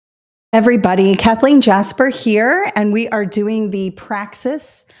Everybody, Kathleen Jasper here, and we are doing the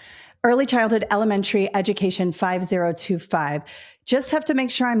Praxis Early Childhood Elementary Education 5025. Just have to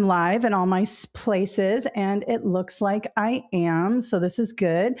make sure I'm live in all my places, and it looks like I am, so this is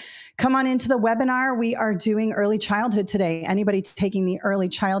good. Come on into the webinar. We are doing early childhood today. Anybody taking the early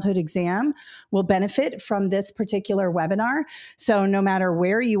childhood exam will benefit from this particular webinar. So no matter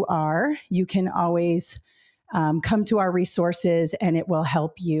where you are, you can always come to our resources and it will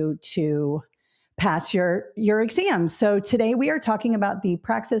help you to pass your exam. So today we are talking about the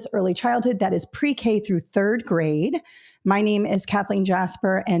Praxis Early Childhood, that is pre-K through third grade. My name is Kathleen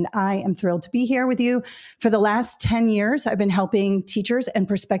Jasper, and I am thrilled to be here with you. For the last 10 years, I've been helping teachers and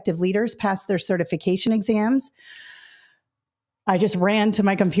prospective leaders pass their certification exams. I just ran to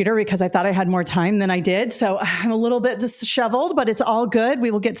my computer because I thought I had more time than I did. So I'm a little bit disheveled, but it's all good.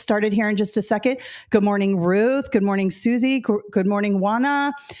 We will get started here in just a second. Good morning, Ruth. Good morning, Susie. Good morning,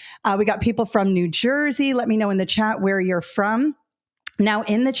 Juana. We got people from New Jersey. Let me know in the chat where you're from. Now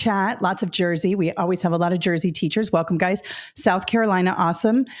in the chat, lots of Jersey. We always have a lot of Jersey teachers. Welcome, guys. South Carolina,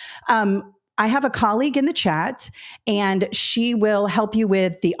 awesome. I have a colleague in the chat, and she will help you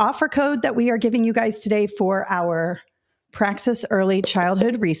with the offer code that we are giving you guys today for our Praxis Early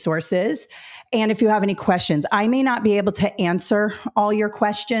Childhood Resources. And if you have any questions, I may not be able to answer all your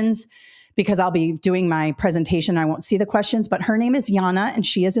questions because I'll be doing my presentation. I won't see the questions, but her name is Yana, and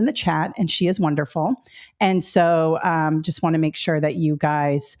she is in the chat, and she is wonderful. And so just want to make sure that you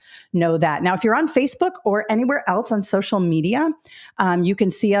guys know that. Now, if you're on Facebook or anywhere else on social media, you can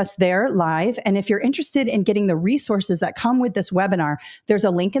see us there live. And if you're interested in getting the resources that come with this webinar, there's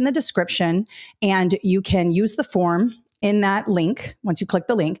a link in the description, and you can use the form in that link. Once you click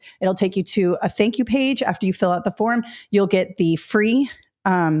the link, it'll take you to a thank you page. After you fill out the form, you'll get the free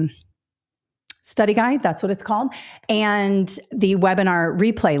study guide, that's what it's called, and the webinar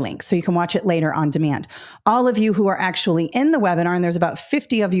replay link, so you can watch it later on demand. All of you who are actually in the webinar, and there's about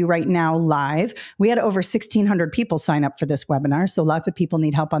 50 of you right now live, we had over 1,600 people sign up for this webinar, so lots of people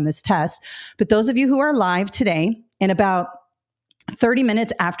need help on this test. But those of you who are live today, in about 30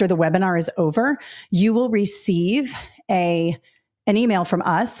 minutes after the webinar is over, you will receive an email from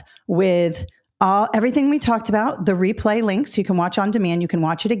us with everything we talked about, the replay link, so you can watch on demand, you can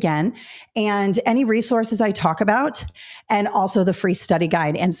watch it again, and any resources I talk about, and also the free study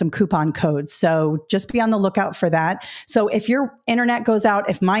guide and some coupon codes. So just be on the lookout for that. So if your internet goes out,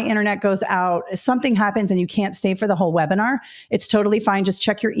 if my internet goes out, if something happens and you can't stay for the whole webinar, it's totally fine. Just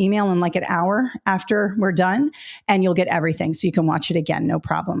check your email in like an hour after we're done, and you'll get everything so you can watch it again, no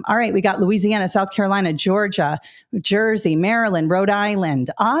problem. All right, we got Louisiana, South Carolina, Georgia, Jersey, Maryland, Rhode Island.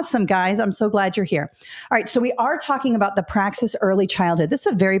 Awesome, guys. I'm so glad you're here. All right, so we are talking about the Praxis Early Childhood. This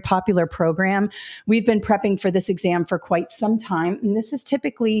is a very popular program. We've been prepping for this exam for quite some time, and this is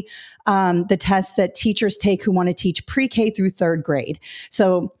typically the test that teachers take who want to teach pre-K through third grade.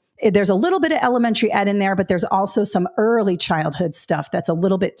 So there's a little bit of elementary ed in there, but there's also some early childhood stuff that's a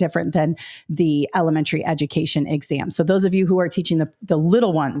little bit different than the elementary education exam. So those of you who are teaching the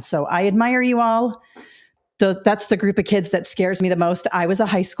little ones, so I admire you all. That's the group of kids that scares me the most. I was a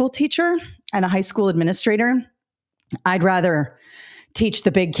high school teacher and a high school administrator. I'd rather teach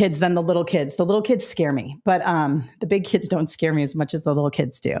the big kids than the little kids. The little kids scare me, but the big kids don't scare me as much as the little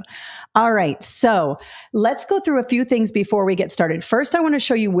kids do. All right, so let's go through a few things before we get started. First, I want to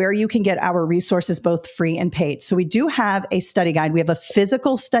show you where you can get our resources, both free and paid. So we do have a study guide. We have a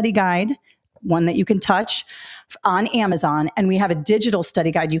physical study guide, one that you can touch on Amazon, and we have a digital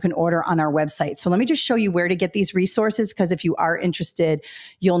study guide you can order on our website. So let me just show you where to get these resources, because if you are interested,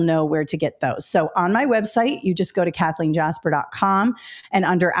 you'll know where to get those. So on my website, you just go to kathleenjasper.com, and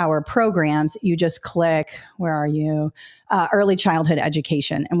under our programs, you just click, where are you? Early Childhood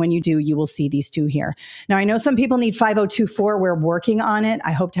Education. And when you do, you will see these two here. Now, I know some people need 5024. We're working on it.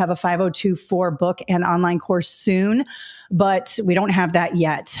 I hope to have a 5024 book and online course soon, but we don't have that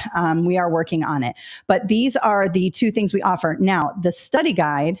yet. We are working on it. But these are the two things we offer. Now, the study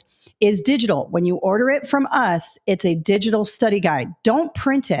guide is digital. When you order it from us, it's a digital study guide. Don't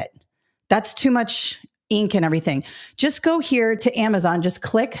print it. That's too much ink and everything. Just go here to Amazon, just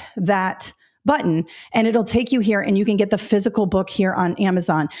click that button, and it'll take you here, and you can get the physical book here on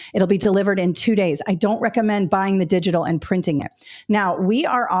Amazon. It'll be delivered in 2 days. I don't recommend buying the digital and printing it. Now, we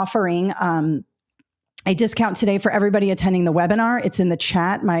are offering a discount today for everybody attending the webinar. It's in the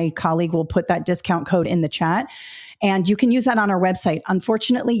chat. My colleague will put that discount code in the chat. And you can use that on our website.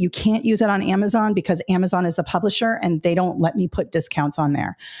 Unfortunately, you can't use it on Amazon because Amazon is the publisher and they don't let me put discounts on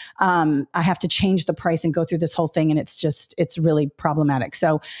there. I have to change the price and go through this whole thing. And it's really problematic.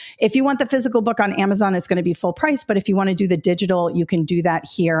 So if you want the physical book on Amazon, it's going to be full price. But if you want to do the digital, you can do that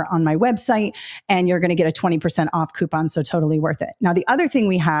here on my website and you're going to get a 20% off coupon. So totally worth it. Now, the other thing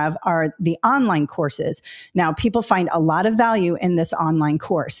we have are the online courses. Now, people find a lot of value in this online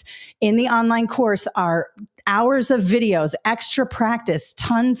course. In the online course are hours of videos, extra practice,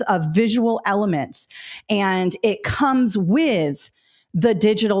 tons of visual elements, and it comes with the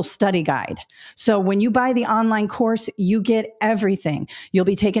digital study guide. So when you buy the online course, you get everything. You'll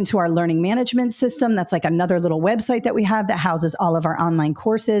be taken to our learning management system. That's like another little website that we have that houses all of our online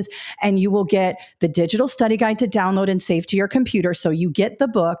courses. And you will get the digital study guide to download and save to your computer. So you get the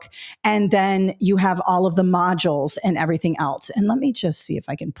book and then you have all of the modules and everything else. And let me just see if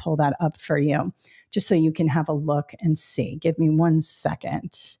I can pull that up for you, just so you can have a look and see. Give me 1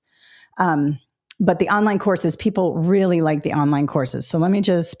 second. But the online courses, people really like the online courses. So let me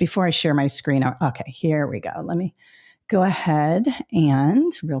just, before I share my screen, okay, here we go. Let me go ahead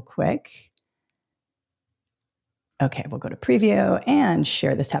and real quick. Okay, we'll go to preview and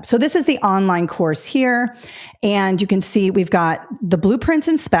share this tab. So this is the online course here. And you can see we've got the blueprints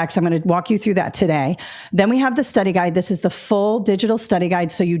and specs. I'm going to walk you through that today. Then we have the study guide. This is the full digital study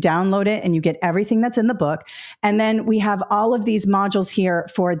guide. So you download it and you get everything that's in the book. And then we have all of these modules here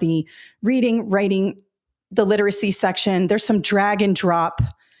for the reading, writing, the literacy section. There's some drag and drop,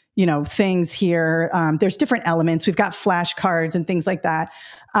 things here. There's different elements. We've got flashcards and things like that.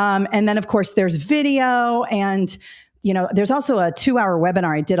 And then of course there's video and, there's also a 2-hour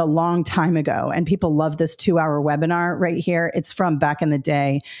webinar I did a long time ago and people love this 2-hour webinar right here. It's from back in the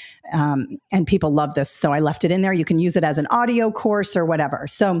day. And people love this. So I left it in there. You can use it as an audio course or whatever.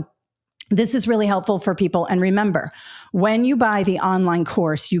 So this is really helpful for people. And remember, when you buy the online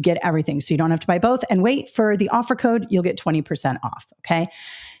course, you get everything. So you don't have to buy both and wait for the offer code. You'll get 20% off. Okay.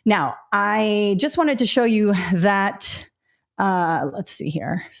 Now, I just wanted to show you that. Let's see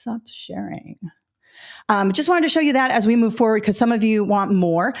here. Stop sharing. Just wanted to show you that as we move forward because some of you want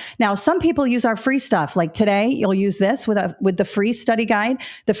more. Now, some people use our free stuff. Like today, you'll use this with the free study guide.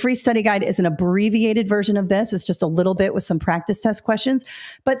 The free study guide is an abbreviated version of this. It's just a little bit with some practice test questions.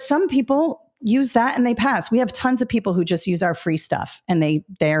 But some people use that and they pass. We have tons of people who just use our free stuff and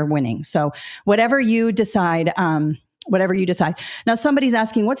they're winning. So whatever you decide, Now, somebody's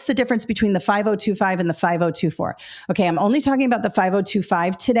asking, what's the difference between the 5025 and the 5024? Okay, I'm only talking about the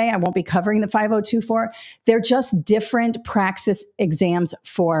 5025 today. I won't be covering the 5024. They're just different Praxis exams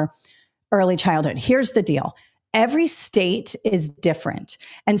for early childhood. Here's the deal. Every state is different.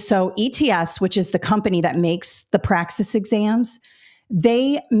 And so ETS, which is the company that makes the Praxis exams,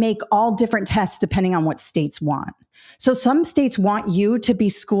 they make all different tests depending on what states want. So some states want you to be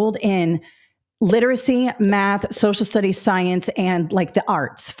schooled in literacy, math, social studies, science, and like the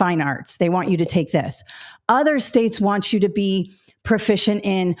arts, fine arts. They want you to take this. Other states want you to be proficient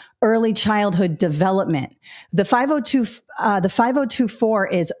in early childhood development. The 5024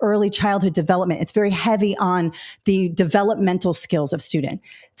 is early childhood development. It's very heavy on the developmental skills of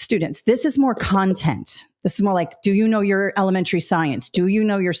students. This is more content. This is more like, do you know your elementary science? Do you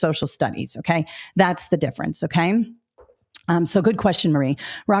know your social studies? Okay. That's the difference. Okay. So good question, Marie.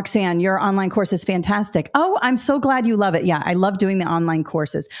 Roxanne, your online course is fantastic. Oh, I'm so glad you love it. Yeah, I love doing the online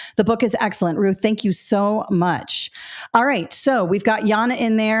courses. The book is excellent. Ruth, thank you so much. All right. So we've got Yana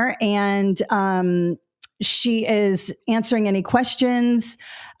in there and she is answering any questions.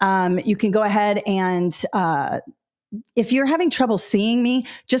 You can go ahead and if you're having trouble seeing me,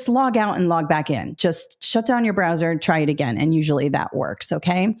 just log out and log back in. Just shut down your browser and try it again. And usually that works.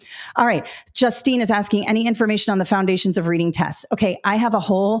 Okay. All right. Justine is asking any information on the foundations of reading tests. Okay. I have a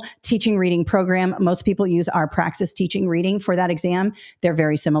whole teaching reading program. Most people use our Praxis teaching reading for that exam. They're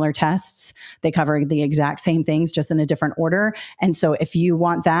very similar tests. They cover the exact same things, just in a different order. And so if you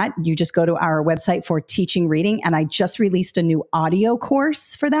want that, you just go to our website for teaching reading. And I just released a new audio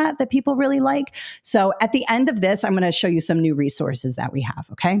course for that people really like. So at the end of this, I'm going to show you some new resources that we have.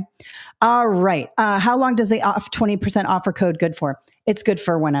 Okay. All right. How long does the 20% offer code good for? It's good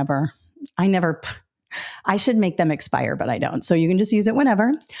for whenever. I should make them expire, but I don't. So you can just use it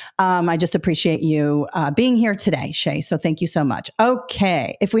whenever. I just appreciate you being here today, Shay. So thank you so much.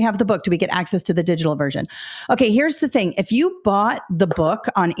 Okay. If we have the book, do we get access to the digital version? Okay. Here's the thing. If you bought the book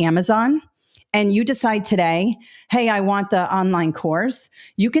on Amazon, and you decide today, hey, I want the online course,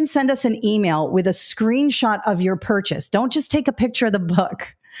 you can send us an email with a screenshot of your purchase. Don't just take a picture of the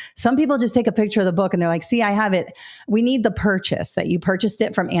book. Some people just take a picture of the book and they're like, see, I have it. We need the purchase that you purchased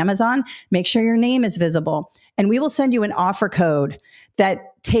it from Amazon. Make sure your name is visible. And we will send you an offer code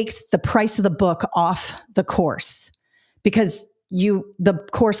that takes the price of the book off the course, because the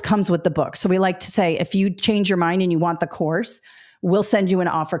course comes with the book. So we like to say, if you change your mind and you want the course, we'll send you an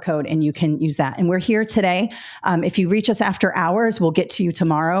offer code and you can use that. And we're here today. If you reach us after hours, we'll get to you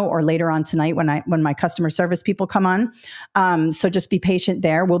tomorrow or later on tonight when my customer service people come on. So just be patient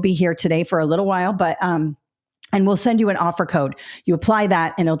there. We'll be here today for a little while, but and we'll send you an offer code. You apply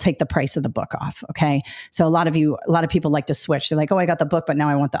that and it'll take the price of the book off. Okay. So a lot of people like to switch. They're like, oh, I got the book, but now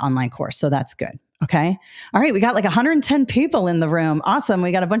I want the online course. So that's good. Okay. All right. We got like 110 people in the room. Awesome.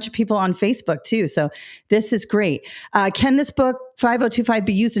 We got a bunch of people on Facebook too. So this is great. Can this book 5025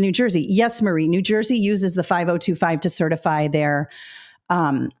 be used in New Jersey? Yes, Marie. New Jersey uses the 5025 to certify their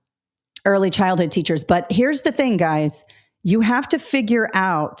early childhood teachers. But here's the thing, guys. You have to figure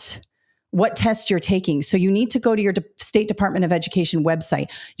out what test you're taking. So you need to go to your State Department of Education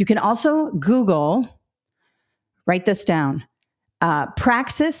website. You can also Google, write this down,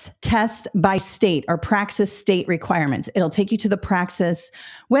 Praxis test by state or Praxis state requirements. It'll take you to the Praxis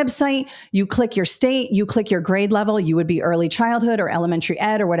website. You click your state, you click your grade level. You would be early childhood or elementary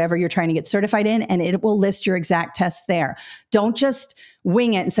ed or whatever you're trying to get certified in, and it will list your exact test there. Don't just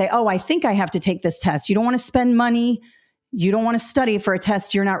wing it and say, oh, I think I have to take this test. You don't want to spend money. You don't want to study for a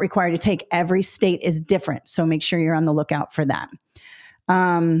test you're not required to take. Every state is different. So make sure you're on the lookout for that.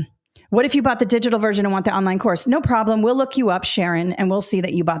 What if you bought the digital version and want the online course? No problem. We'll look you up, Sharon, and we'll see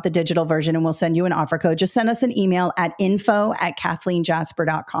that you bought the digital version and we'll send you an offer code. Just send us an email at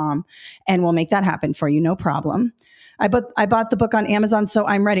info@kathleenjasper.com and we'll make that happen for you. No problem. I bought the book on Amazon, so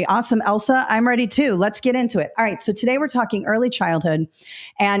I'm ready. Awesome, Elsa. I'm ready too. Let's get into it. All right. So today we're talking early childhood,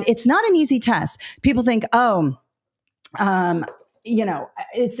 and it's not an easy test. People think,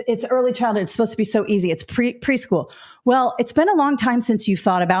 it's early childhood. It's supposed to be so easy. It's preschool. Well, it's been a long time since you've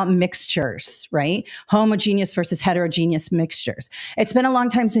thought about mixtures, right? Homogeneous versus heterogeneous mixtures. It's been a long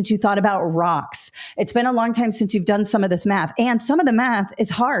time since you thought about rocks. It's been a long time since you've done some of this math. And some of the math is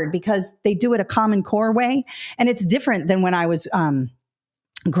hard because they do it a Common Core way. And it's different than when I was,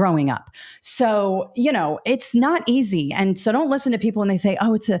 growing up. So, it's not easy. And so don't listen to people when they say,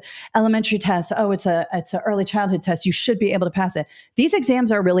 oh, it's a elementary test. Oh, it's a early childhood test. You should be able to pass it. These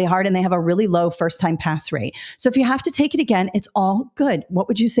exams are really hard and they have a really low first time pass rate. So if you have to take it again, it's all good. What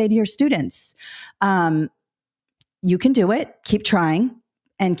would you say to your students? You can do it. Keep trying.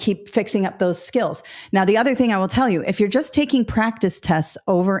 And keep fixing up those skills. Now, the other thing I will tell you, if you're just taking practice tests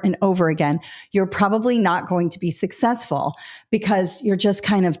over and over again, you're probably not going to be successful because you're just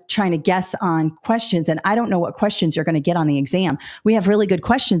kind of trying to guess on questions. And I don't know what questions you're going to get on the exam. We have really good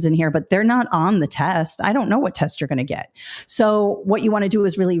questions in here, but they're not on the test. I don't know what test you're going to get. So what you want to do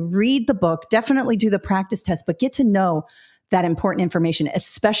is really read the book, definitely do the practice test, but get to know that important information,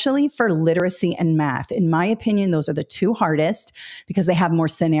 especially for literacy and math. In my opinion, those are the two hardest because they have more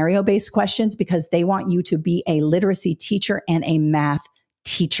scenario-based questions because they want you to be a literacy teacher and a math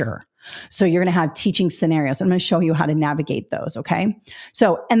teacher. So you're going to have teaching scenarios. I'm going to show you how to navigate those. Okay.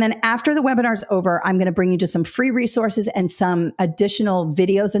 So, and then after the webinar's over, I'm going to bring you to some free resources and some additional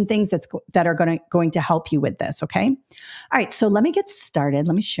videos and things that are going to help you with this. Okay. All right. So let me get started.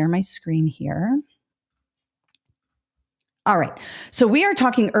 Let me share my screen here. All right. So we are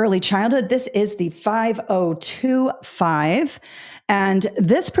talking early childhood. This is the 5025. And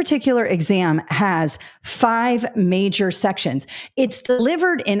this particular exam has 5 major sections. It's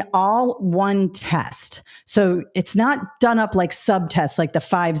delivered in all one test. So it's not done up like subtests like the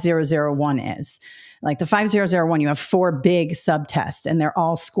 5001 is. Like the 5001, you have 4 big subtests and they're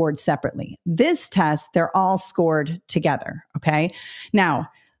all scored separately. This test, they're all scored together. Okay. Now,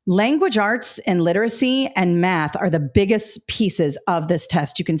 language arts and literacy and math are the biggest pieces of this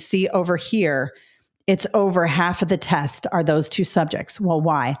test. You can see over here, it's over half of the test are those 2 subjects. Well,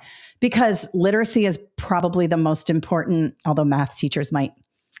 why? Because literacy is probably the most important, although math teachers might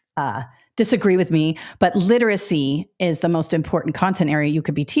disagree with me, but literacy is the most important content area you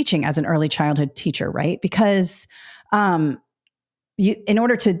could be teaching as an early childhood teacher, right? Because in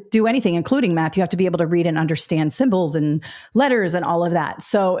order to do anything, including math, you have to be able to read and understand symbols and letters and all of that.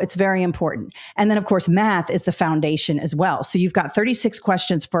 So it's very important. And then, of course, math is the foundation as well. So you've got 36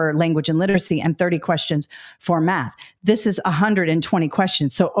 questions for language and literacy and 30 questions for math. This is 120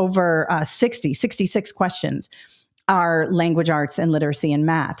 questions. So over 66 questions. are language arts and literacy and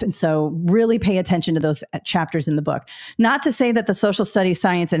math. And so really pay attention to those chapters in the book. Not to say that the social studies,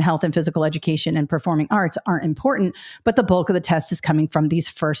 science, and health and physical education and performing arts aren't important, but the bulk of the test is coming from these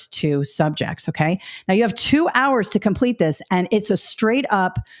first two subjects, okay? Now you have 2 hours to complete this, and it's a straight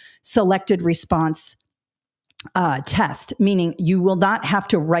up selected response test, meaning you will not have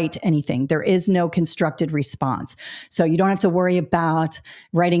to write anything. There is no constructed response. So you don't have to worry about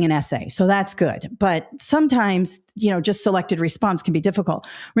writing an essay. So that's good. But sometimes, just selected response can be difficult.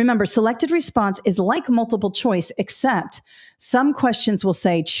 Remember, selected response is like multiple choice, except some questions will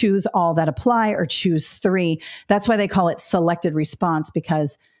say choose all that apply or choose 3. That's why they call it selected response,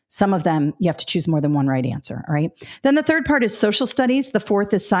 because some of them, you have to choose more than one right answer, all right? Then the third part is social studies. The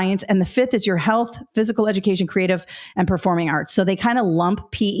fourth is science. And the fifth is your health, physical education, creative, and performing arts. So they kind of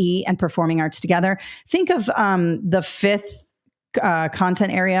lump PE and performing arts together. Think of the fifth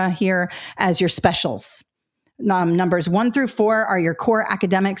content area here as your specials. Numbers 1 through 4 are your core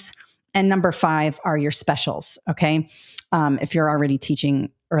academics, and number 5 are your specials, okay? If you're already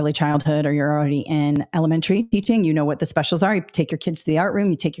teaching early childhood or you're already in elementary teaching, you know what the specials are. You take your kids to the art room,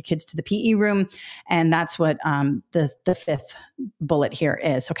 you take your kids to the PE room, and that's what the fifth bullet here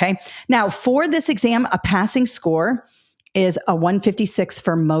is, okay? Now, for this exam, a passing score is a 156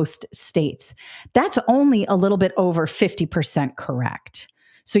 for most states. That's only a little bit over 50% correct.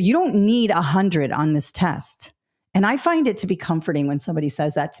 So you don't need 100 on this test. And I find it to be comforting when somebody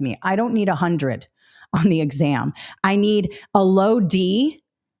says that to me. I don't need 100 on the exam. I need a low D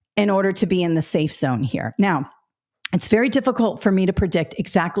in order to be in the safe zone here. Now, it's very difficult for me to predict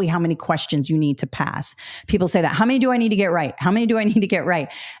exactly how many questions you need to pass. People say that, how many do I need to get right? How many do I need to get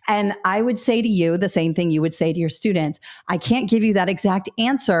right? And I would say to you the same thing you would say to your students. I can't give you that exact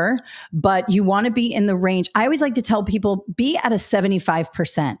answer, but you want to be in the range. I always like to tell people, be at a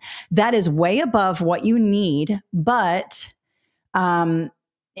 75%. That is way above what you need, but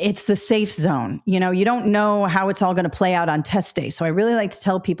it's the safe zone. You don't know how it's all going to play out on test day. So I really like to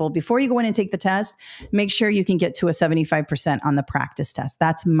tell people, before you go in and take the test, make sure you can get to a 75% on the practice test.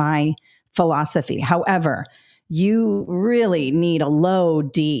 That's my philosophy. However, you really need a low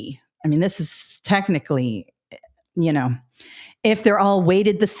D. I mean, this is technically, if they're all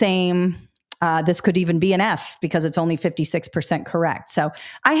weighted the same, this could even be an F because it's only 56% correct. So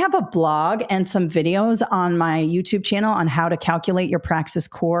I have a blog and some videos on my YouTube channel on how to calculate your Praxis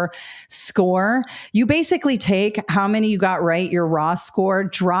core score. You basically take how many you got right, your raw score,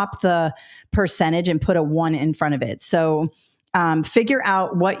 drop the percentage and put a 1 in front of it. So figure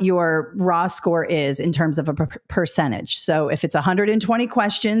out what your raw score is in terms of a percentage. So if it's 120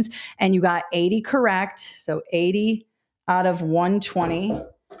 questions and you got 80 correct, so 80 out of 120,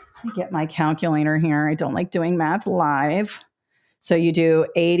 let me get my calculator here. I don't like doing math live. So you do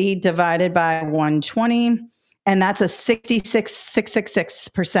 80 divided by 120, and that's a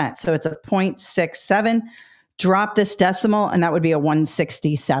 66.666%. So it's a 0.67. Drop this decimal, and that would be a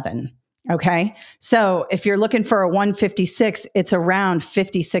 167. Okay. So if you're looking for a 156, it's around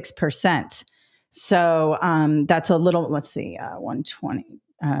 56%. So that's a little, let's see, 120.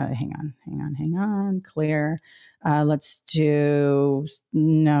 Hang on. Clear. Let's do,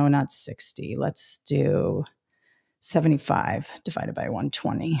 no, not 60. Let's do 75 divided by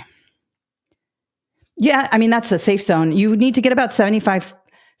 120. Yeah, I mean, that's the safe zone. You need to get about 75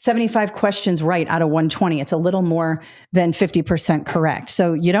 questions right out of 120. It's a little more than 50% correct.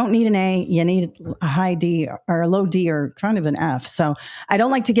 So you don't need an A, you need a high D or a low D or kind of an F. So I don't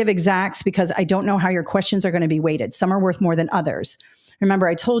like to give exacts because I don't know how your questions are going to be weighted. Some are worth more than others. Remember,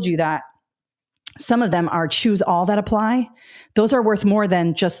 I told you that some of them are choose all that apply. Those are worth more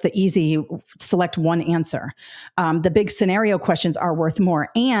than just the easy select one answer. The big scenario questions are worth more.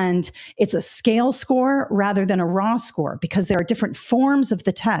 And it's a scale score rather than a raw score because there are different forms of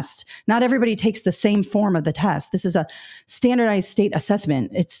the test. Not everybody takes the same form of the test. This is a standardized state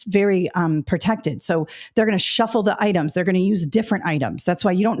assessment. It's very protected. So they're going to shuffle the items. They're going to use different items. That's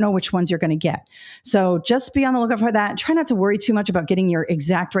why you don't know which ones you're going to get. So just be on the lookout for that. Try not to worry too much about getting your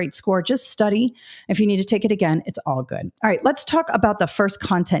exact right score. Just study. If you need to take it again, it's all good. All right, let's talk about the first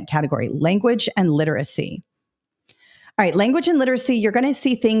content category, language and literacy. All right, language and literacy, you're going to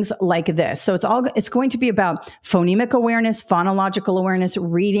see things like this. So it's going to be about phonemic awareness, phonological awareness,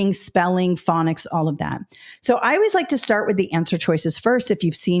 reading, spelling, phonics, all of that. So I always like to start with the answer choices first. If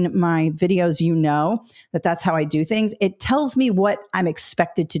you've seen my videos, you know that that's how I do things. It tells me what I'm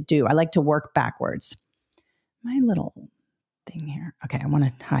expected to do. I like to work backwards. My little thing here. Okay, I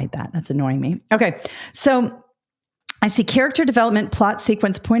want to hide that. That's annoying me. Okay, so I see character development, plot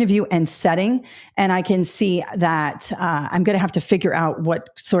sequence, point of view, and setting. And I can see that I'm going to have to figure out what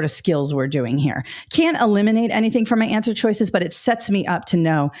sort of skills we're doing here. Can't eliminate anything from my answer choices, but it sets me up to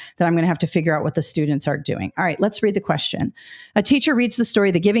know that I'm going to have to figure out what the students are doing. All right, let's read the question. A teacher reads the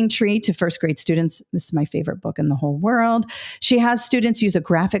story, The Giving Tree, to first grade students. This is my favorite book in the whole world. She has students use a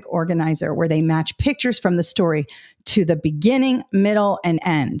graphic organizer where they match pictures from the story to the beginning, middle, and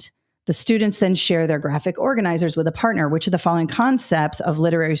end. The students then share their graphic organizers with a partner. Which of the following concepts of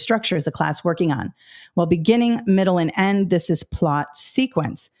literary structure is the class working on? Well, beginning, middle, and end, this is plot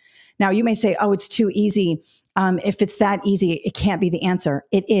sequence. Now, you may say, oh, it's too easy. If it's that easy, it can't be the answer.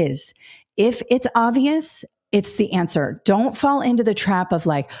 It is. If it's obvious, it's the answer. Don't fall into the trap of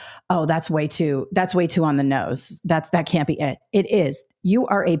like, oh, that's way too on the nose. That can't be it. It is. You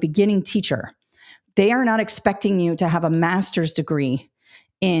are a beginning teacher. They are not expecting you to have a master's degree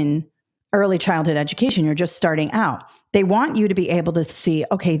in early childhood education. You're just starting out. They want you to be able to see,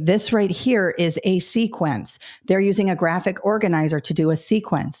 okay, this right here is a sequence. They're using a graphic organizer to do a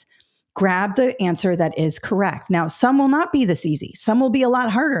sequence. Grab the answer that is correct. Now, some will not be this easy. Some will be a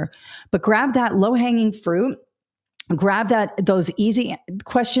lot harder, but grab that low-hanging fruit. Grab those easy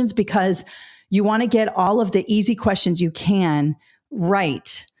questions, because you want to get all of the easy questions you can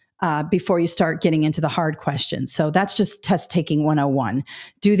right before you start getting into the hard questions. So that's just test taking 101.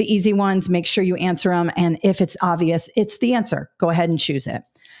 Do the easy ones, make sure you answer them. And if it's obvious, it's the answer. Go ahead and choose it.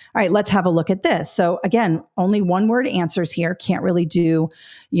 All right, let's have a look at this. So again, only one word answers here. Can't really do,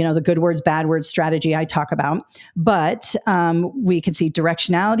 the good words, bad words strategy I talk about. But we can see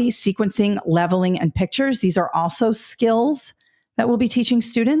directionality, sequencing, leveling, and pictures. These are also skills that we'll be teaching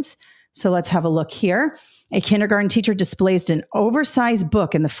students. So let's have a look here. A kindergarten teacher displays an oversized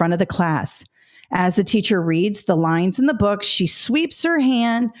book in the front of the class. As the teacher reads the lines in the book, she sweeps her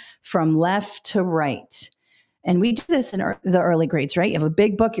hand from left to right. And we do this in the early grades, right? You have a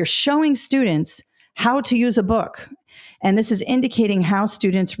big book. You're showing students how to use a book. And this is indicating how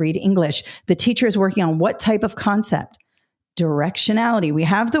students read English. The teacher is working on what type of concept? Directionality. We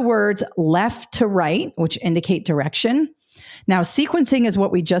have the words left to right, which indicate direction. Now, sequencing is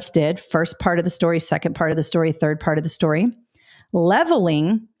what we just did. First part of the story, second part of the story, third part of the story.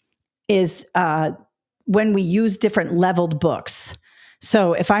 Leveling is when we use different leveled books.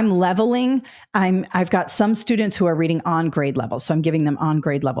 So if I'm leveling, I've got some students who are reading on grade level. So I'm giving them on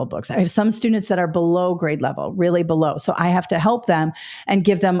grade level books. I have some students that are below grade level, really below. So I have to help them and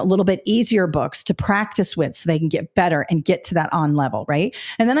give them a little bit easier books to practice with so they can get better and get to that on level, right?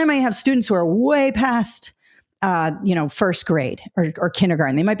 And then I might have students who are way past first grade or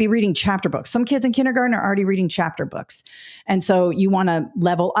kindergarten. They might be reading chapter books. Some kids in kindergarten are already reading chapter books. And so you want to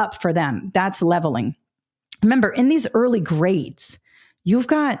level up for them. That's leveling. Remember, in these early grades, you've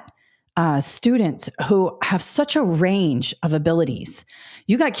got students who have such a range of abilities.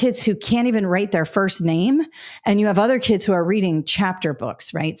 You got kids who can't even write their first name, and you have other kids who are reading chapter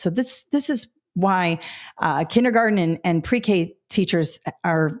books, right? So this is why kindergarten and pre-K teachers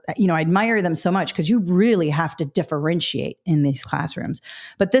are, I admire them so much, because you really have to differentiate in these classrooms.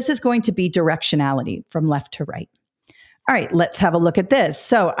 But this is going to be directionality from left to right. All right, let's have a look at this.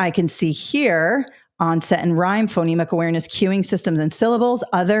 So I can see here, onset and rhyme, phonemic awareness, cueing systems and syllables,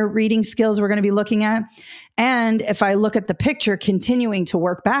 other reading skills we're going to be looking at. And if I look at the picture, continuing to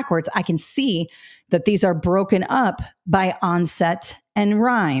work backwards, I can see that these are broken up by onset and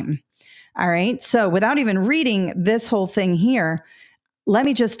rhyme. All right. So without even reading this whole thing here, let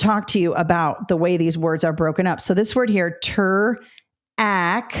me just talk to you about the way these words are broken up. So this word here,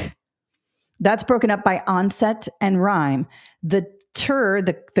 that's broken up by onset and rhyme. The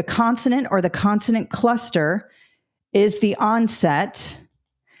the consonant or the consonant cluster is the onset,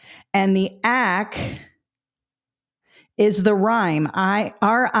 and the ac is the rhyme,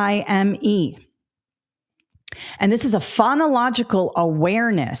 R-I-M-E. And this is a phonological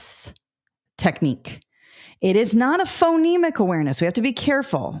awareness technique. It is not a phonemic awareness. We have to be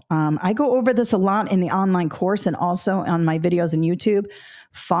careful. I go over this a lot in the online course and also on my videos on YouTube.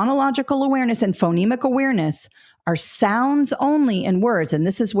 Phonological awareness and phonemic awareness are sounds only in words. And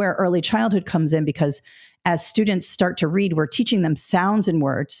this is where early childhood comes in, because as students start to read, we're teaching them sounds in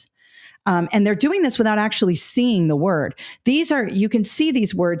words. And they're doing this without actually seeing the word. You can see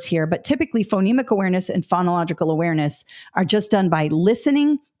these words here, but typically phonemic awareness and phonological awareness are just done by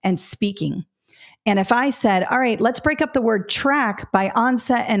listening and speaking. And if I said, all right, let's break up the word track by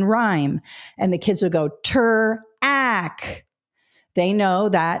onset and rhyme, and the kids would go ter-ack. They know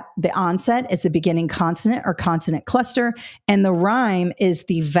that the onset is the beginning consonant or consonant cluster, and the rhyme is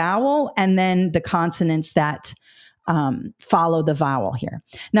the vowel and then the consonants that follow the vowel here.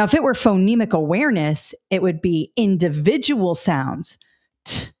 Now, if it were phonemic awareness, it would be individual sounds.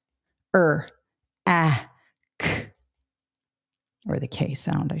 T, k, or the K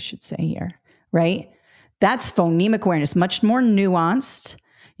sound, I should say here, right? That's phonemic awareness, much more nuanced.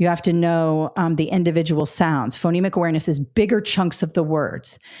 You have to know the individual sounds. Phonemic awareness is bigger chunks of the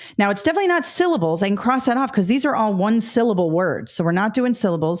words. Now, it's definitely not syllables. I can cross that off because these are all one syllable words. So we're not doing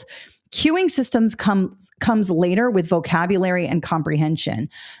syllables. Cueing systems comes later with vocabulary and comprehension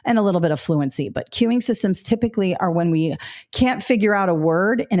and a little bit of fluency. But cueing systems typically are when we can't figure out a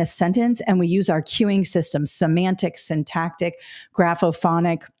word in a sentence and we use our cueing systems, semantic, syntactic,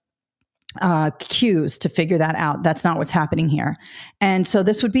 graphophonic, cues to figure that out. That's not what's happening here. And so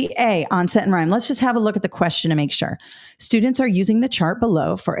this would be A, onset and rhyme. Let's just have a look at the question to make sure. Students are using the chart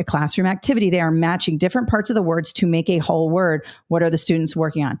below for a classroom activity. They are matching different parts of the words to make a whole word. What are the students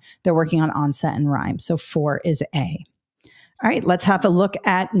working on? They're working on onset and rhyme. So 4 is A. All right, let's have a look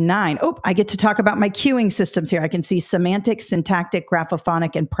at 9. Oh, I get to talk about my cueing systems here. I can see semantic, syntactic,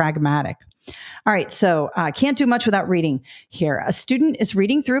 graphophonic, and pragmatic. All right, so I can't do much without reading here. A student is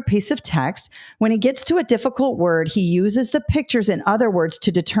reading through a piece of text. When he gets to a difficult word, he uses the pictures in other words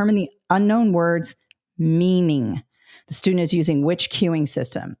to determine the unknown word's meaning. The student is using which cueing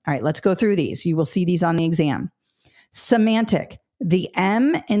system? All right, let's go through these. You will see these on the exam. Semantic. The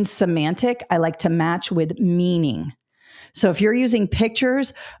M in semantic, I like to match with meaning. So if you're using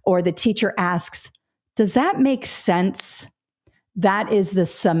pictures or the teacher asks, does that make sense? That is the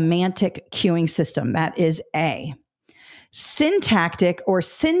semantic cueing system. That is A. Syntactic or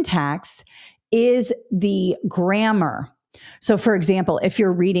syntax is the grammar. So for example, if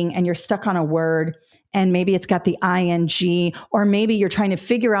you're reading and you're stuck on a word and maybe it's got the ing, or maybe you're trying to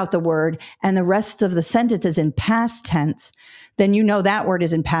figure out the word and the rest of the sentence is in past tense, then you know that word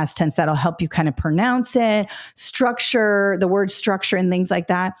is in past tense. That'll help you kind of pronounce it, structure, the word structure and things like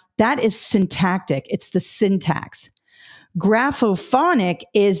that. That is syntactic. It's the syntax. Graphophonic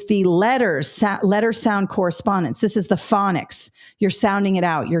is the letter sound correspondence. This is the phonics. You're sounding it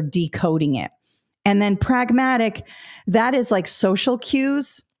out. You're decoding it. And then pragmatic, that is like social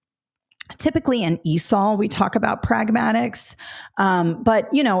cues. Typically in ESOL, we talk about pragmatics. But,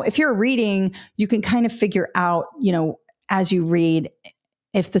 if you're reading, you can kind of figure out, as you read,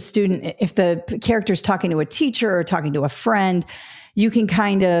 if the character's talking to a teacher or talking to a friend, you can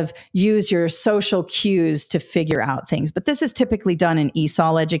kind of use your social cues to figure out things. But this is typically done in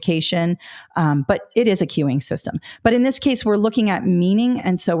ESOL education, but it is a cueing system. But in this case, we're looking at meaning,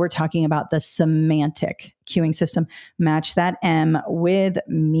 and so we're talking about the semantic cueing system. Match that M with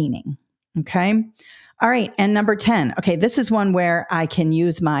meaning. Okay. All right. And number 10. Okay. This is one where I can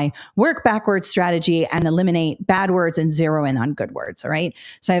use my work backwards strategy and eliminate bad words and zero in on good words. All right.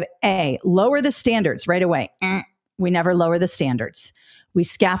 So I have A, lower the standards right away. We never lower the standards. We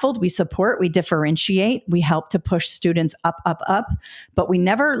scaffold, we support, we differentiate, we help to push students up, but we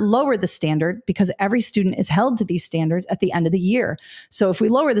never lower the standard because every student is held to these standards at the end of the year. So if we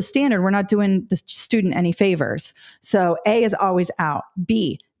lower the standard, we're not doing the student any favors. So A is always out.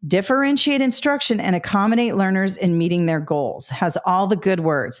 B, differentiate instruction and accommodate learners in meeting their goals. Has all the good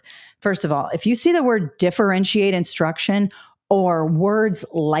words. First of all, if you see the word differentiate instruction or words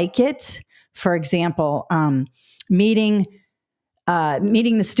like it, for example, meeting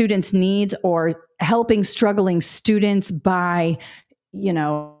the students' needs or helping struggling students by,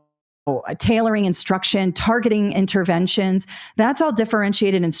 tailoring instruction, targeting interventions, that's all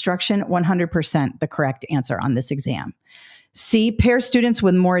differentiated instruction, 100% the correct answer on this exam. C, pair students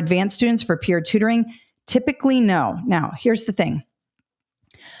with more advanced students for peer tutoring? Typically, no. Now, here's the thing.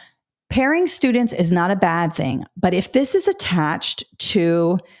 Pairing students is not a bad thing, but if this is attached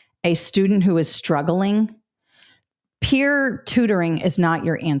to a student who is struggling, peer tutoring is not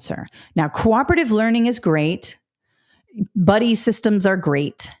your answer. Now, cooperative learning is great. Buddy systems are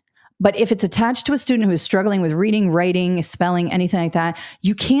great. But if it's attached to a student who is struggling with reading, writing, spelling, anything like that,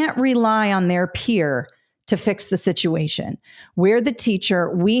 you can't rely on their peer to fix the situation. We're the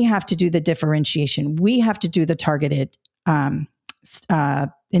teacher. We have to do the differentiation. We have to do the targeted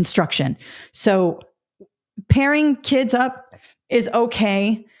instruction. So pairing kids up is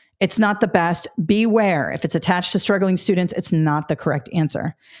okay. It's not the best. Beware. If it's attached to struggling students, it's not the correct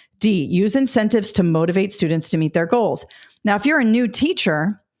answer. D, use incentives to motivate students to meet their goals. Now, if you're a new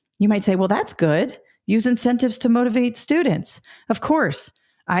teacher, you might say, well, that's good. Use incentives to motivate students. Of course.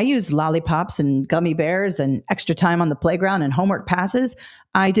 I use lollipops and gummy bears and extra time on the playground and homework passes.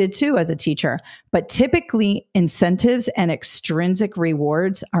 I did too as a teacher. But typically, incentives and extrinsic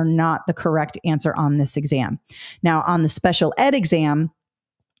rewards are not the correct answer on this exam. Now, on the special ed exam,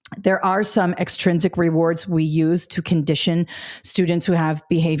 There are some extrinsic rewards we use to condition students who have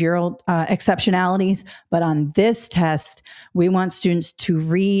behavioral exceptionalities. But on this test, we want students to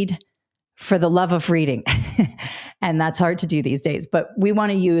read for the love of reading. And that's hard to do these days. But we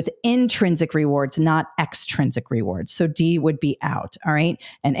want to use intrinsic rewards, not extrinsic rewards. So D would be out. All right.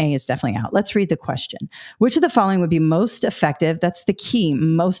 And A is definitely out. Let's read the question. Which of the following would be most effective? That's the key,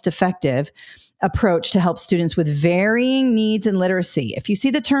 most effective approach to help students with varying needs and literacy. If you see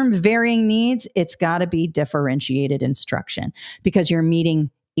the term varying needs, it's got to be differentiated instruction because you're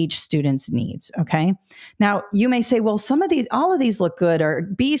meeting each student's needs. Okay. Now you may say, well, all of these look good, or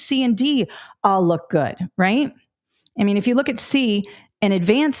B, C, and D all look good, right? I mean, if you look at C, an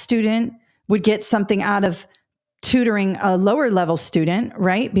advanced student would get something out of tutoring a lower level student,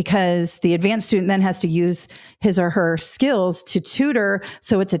 right? Because the advanced student then has to use his or her skills to tutor.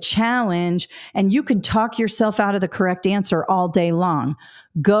 So it's a challenge, and you can talk yourself out of the correct answer all day long.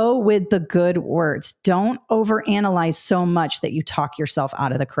 Go with the good words. Don't overanalyze so much that you talk yourself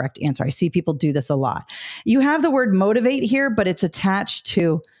out of the correct answer. I see people do this a lot. You have the word motivate here, but it's attached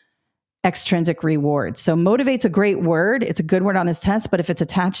to extrinsic rewards. So motivate's a great word. It's a good word on this test, but if it's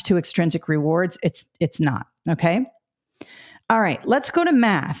attached to extrinsic rewards, it's not. Okay. All right. Let's go to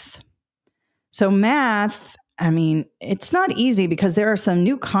math. So math, I mean, it's not easy because there are some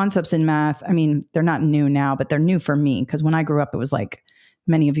new concepts in math. I mean, they're not new now, but they're new for me because when I grew up, it was like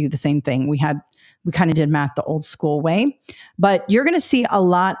many of you, the same thing. We kind of did math the old school way, but you're going to see a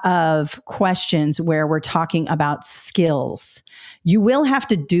lot of questions where we're talking about skills. You will have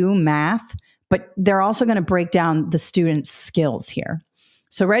to do math, but they're also going to break down the student's skills here.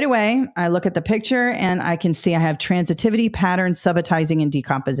 So right away, I look at the picture and I can see I have transitivity, patterns, subitizing, and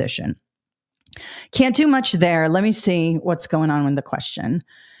decomposition. Can't do much there. Let me see what's going on with the question.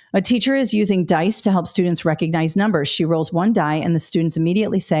 A teacher is using dice to help students recognize numbers. She rolls one die and the students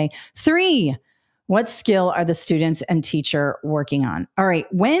immediately say, 3. What skill are the students and teacher working on? All right.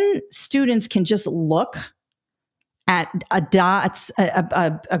 When students can just look at a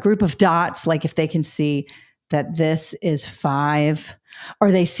group of dots, like if they can see that this is 5,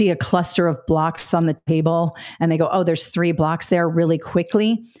 or they see a cluster of blocks on the table and they go, oh, there's 3 blocks there really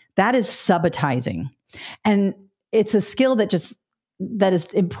quickly. That is subitizing. And it's a skill that is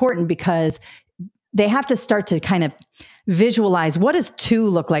important because they have to start to kind of visualize, what does 2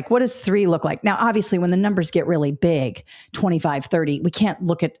 look like? What does 3 look like? Now, obviously, when the numbers get really big, 25, 30, we can't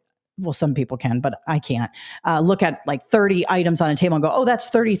look at, well, some people can, but I can't look at like 30 items on a table and go, oh, that's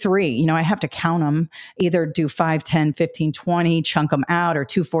 33. You know, I have to count them, either do 5, 10, 15, 20, chunk them out, or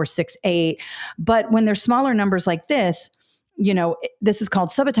 2, 4, 6, 8. But when they're smaller numbers like this, you know, this is called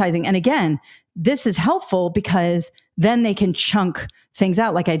subitizing. And again, this is helpful because then they can chunk things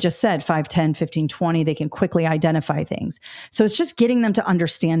out. Like I just said, 5, 10, 15, 20, they can quickly identify things. So it's just getting them to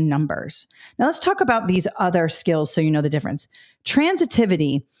understand numbers. Now let's talk about these other skills so you know the difference.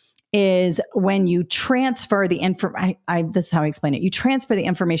 Transitivity is when you transfer the this is how I explain it. You transfer the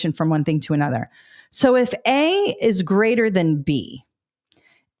information from one thing to another. So if A is greater than B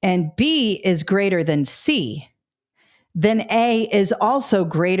and B is greater than C, then A is also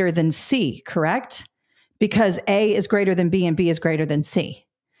greater than C, correct? Because A is greater than B and B is greater than C.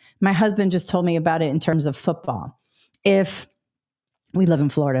 My husband just told me about it in terms of football. If we live in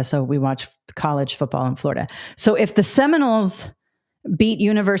Florida, so we watch college football in Florida. So if the Seminoles beat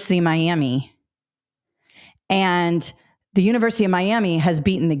University of Miami and the University of Miami has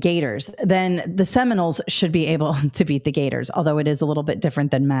beaten the Gators, then the Seminoles should be able to beat the Gators, although it is a little bit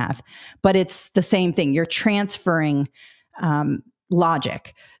different than math. But it's the same thing. You're transferring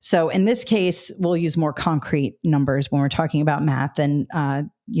logic. So in this case, we'll use more concrete numbers when we're talking about math than,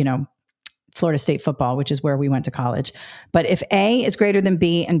 Florida State football, which is where we went to college. But if A is greater than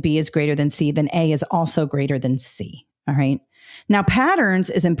B and B is greater than C, then A is also greater than C. All right. Now, patterns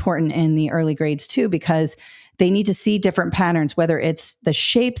is important in the early grades too, because they need to see different patterns, whether it's the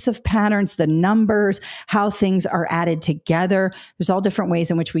shapes of patterns, the numbers, how things are added together. There's all different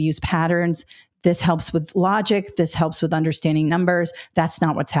ways in which we use patterns. This helps with logic. This helps with understanding numbers. That's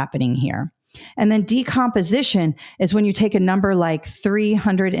not what's happening here. And then decomposition is when you take a number like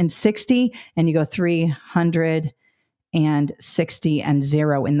 360 and you go 360 and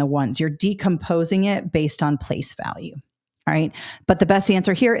 0 in the ones. You're decomposing it based on place value. All right. But the best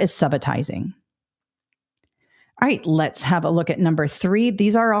answer here is subitizing. All right, let's have a look at number 3.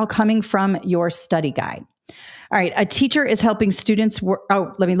 These are all coming from your study guide. All right, a teacher is helping students work.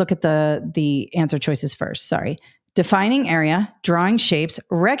 Oh, let me look at the answer choices first. Sorry. Defining area, drawing shapes,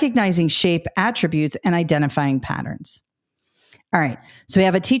 recognizing shape attributes, and identifying patterns. All right. So we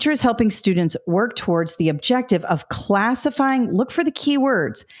have a teacher is helping students work towards the objective of classifying, look for the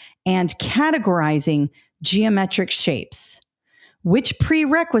keywords, and categorizing geometric shapes. Which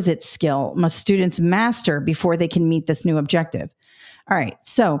prerequisite skill must students master before they can meet this new objective? All right.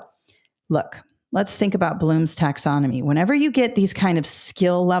 So look, let's think about Bloom's taxonomy. Whenever you get these kind of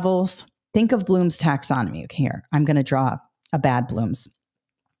skill levels, think of Bloom's taxonomy. Okay, here, I'm going to draw a bad Bloom's.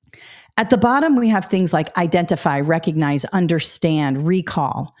 At the bottom, we have things like identify, recognize, understand,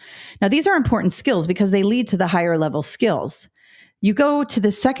 recall. Now, these are important skills because they lead to the higher level skills. You go to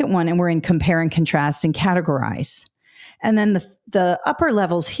the second one and we're in compare and contrast and categorize. And then the upper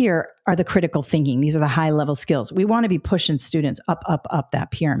levels here are the critical thinking. These are the high level skills. We want to be pushing students up, up, up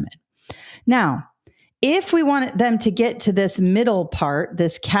that pyramid. Now, if we want them to get to this middle part,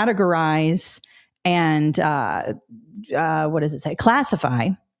 this categorize and what does it say? Classify.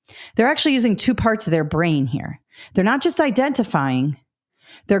 They're actually using two parts of their brain here. They're not just identifying.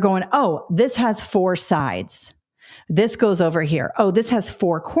 They're going, oh, this has 4 sides. This goes over here. Oh, this has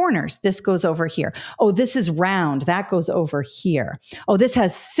 4 corners. This goes over here. Oh, this is round. That goes over here. Oh, this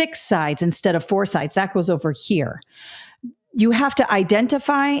has 6 sides instead of 4 sides. That goes over here. You have to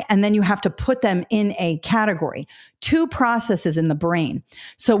identify and then you have to put them in a category. 2 processes in the brain.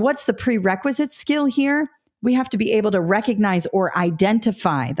 So what's the prerequisite skill here? We have to be able to recognize or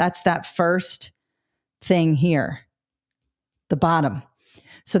identify. That's that first thing here, the bottom.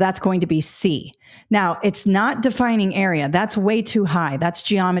 So that's going to be C. Now, it's not defining area. That's way too high. That's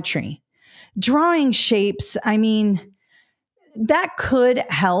geometry. Drawing shapes, I mean, that could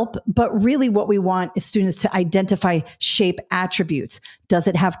help, but really what we want is students to identify shape attributes. Does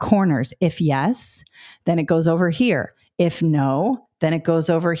it have corners? If yes, then it goes over here. If no, then it goes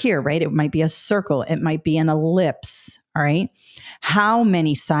over here, right? It might be a circle. It might be an ellipse, all right? How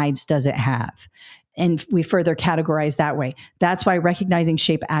many sides does it have? And we further categorize that way. That's why recognizing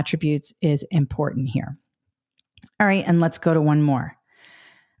shape attributes is important here. All right, and let's go to one more.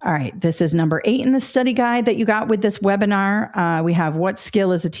 All right, this is number 8 in the study guide that you got with this webinar. We have what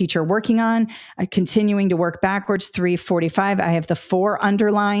skill is the teacher working on? Continuing to work backwards, 345. I have the 4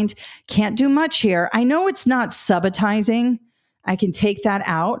 underlined. Can't do much here. I know it's not subitizing. I can take that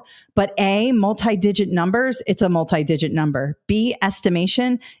out. But A, multi-digit numbers, it's a multi-digit number. B,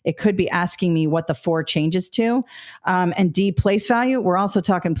 estimation, it could be asking me what the 4 changes to. And D, place value, we're also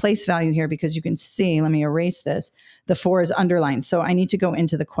talking place value here because you can see, let me erase this, the 4 is underlined. So I need to go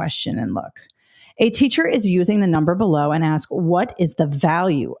into the question and look. A teacher is using the number below and ask, what is the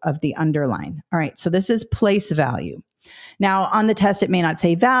value of the underline? All right, so this is place value. Now on the test, it may not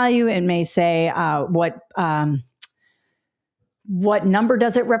say value. It may say what number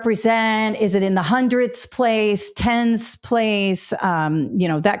does it represent? Is it in the hundredths place, tens place,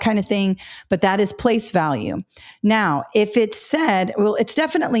 that kind of thing. But that is place value. Now, if it said, well, it's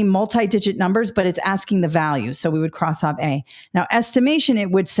definitely multi-digit numbers, but it's asking the value. So we would cross off A. Now, estimation,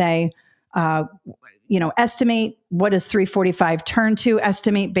 it would say, estimate what does 345 turn to,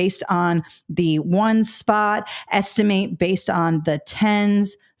 estimate based on the 1 spot, estimate based on the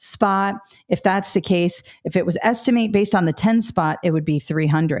tens spot. If that's the case, if it was estimate based on the 10 spot, it would be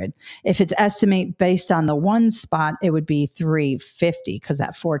 300. If it's estimate based on the 1 spot, it would be 350 because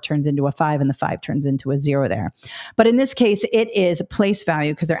that 4 turns into a 5 and the 5 turns into a 0 there. But in this case, it is place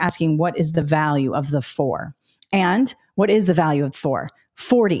value because they're asking what is the value of the 4. And what is the value of 4?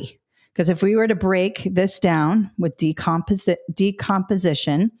 40. Because if we were to break this down with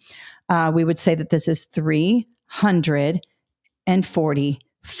decomposition, we would say that this is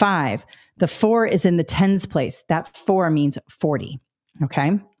 345. The 4 is in the tens place. That 4 means 40.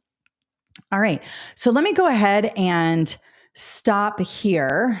 Okay. All right. So let me go ahead and stop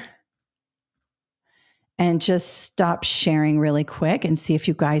here and just stop sharing really quick and see if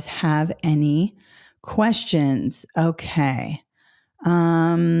you guys have any questions. Okay.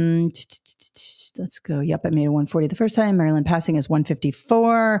 Let's go. Yep, I made a 140 the first time. Maryland passing is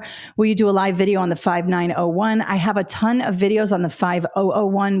 154. Will you do a live video on the 5901? I have a ton of videos on the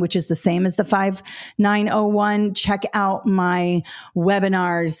 5001, which is the same as the 5901. Check out my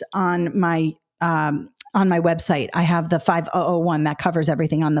webinars on my website. I have the 5001 that covers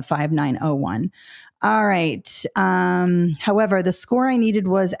everything on the 5901. All right. However, the score I needed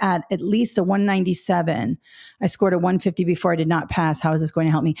was at least a 197. I scored a 150 before I did not pass. How is this going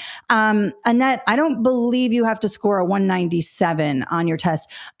to help me? Annette, I don't believe you have to score a 197 on your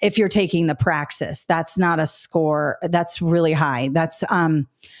test if you're taking the Praxis. That's not a score. That's really high. That's,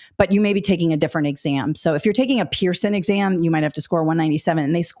 but you may be taking a different exam. So if you're taking a Pearson exam, you might have to score 197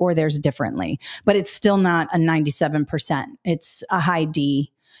 and they score theirs differently, but it's still not a 97%. It's a high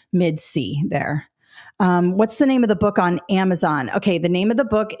D, mid C there. What's the name of the book on Amazon? Okay, the name of the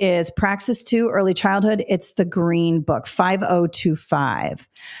book is Praxis 2 Early Childhood. It's the green book, 5025.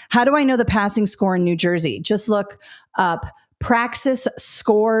 How do I know the passing score in New Jersey? Just look up Praxis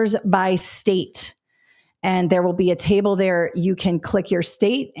scores by state. And there will be a table there. You can click your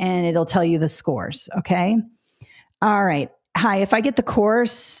state and it'll tell you the scores. Okay. All right. Hi. If I get the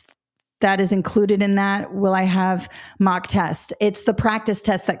course that is included in that, will I have mock tests? It's the practice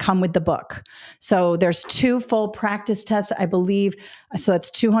tests that come with the book. So there's 2 full practice tests, I believe. So that's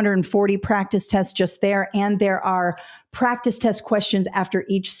 240 practice tests just there. And there are practice test questions after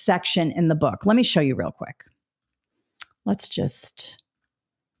each section in the book. Let me show you real quick. Let's just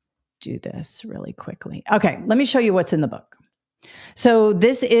do this really quickly. Okay, let me show you what's in the book. So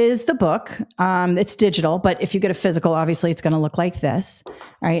this is the book. It's digital, but if you get a physical, obviously it's going to look like this. All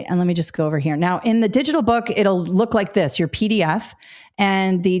right, and let me just go over here. Now, in the digital book, it'll look like this, your PDF,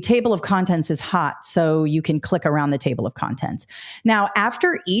 and the table of contents is hot, so you can click around the table of contents. Now,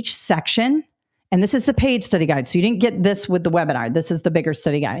 after each section, and this is the paid study guide, so you didn't get this with the webinar. This is the bigger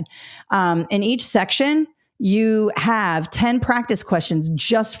study guide. In each section, you have 10 practice questions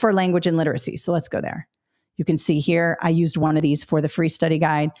just for language and literacy. So let's go there. You can see here, I used one of these for the free study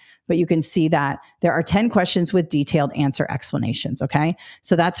guide, but you can see that there are 10 questions with detailed answer explanations, okay?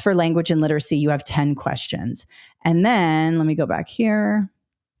 So that's for language and literacy. You have 10 questions. And then let me go back here.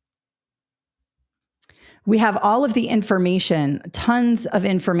 We have all of the information, tons of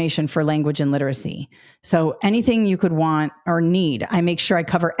information for language and literacy. So anything you could want or need, I make sure I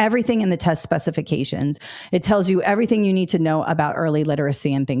cover everything in the test specifications. It tells you everything you need to know about early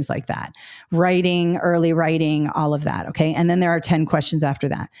literacy and things like that. Writing, early writing, all of that, okay? And then there are 10 questions after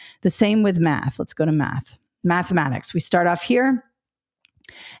that. The same with math. Let's go to math. Mathematics. We start off here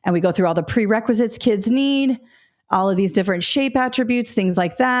and we go through all the prerequisites kids need, all of these different shape attributes, things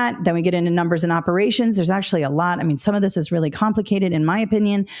like that. Then we get into numbers and operations. There's actually a lot. I mean, some of this is really complicated in my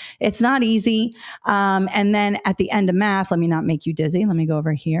opinion. It's not easy. And then at the end of math, let me not make you dizzy. Let me go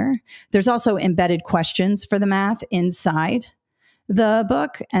over here. There's also embedded questions for the math inside the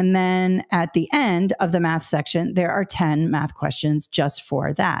book. And then at the end of the math section, there are 10 math questions just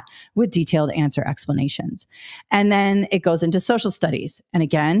for that with detailed answer explanations. And then it goes into social studies. And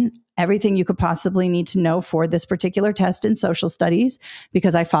again, everything you could possibly need to know for this particular test in social studies,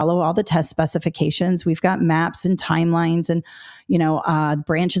 because I follow all the test specifications. We've got maps and timelines and,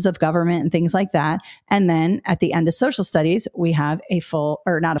 branches of government and things like that. And then at the end of social studies, we have a full,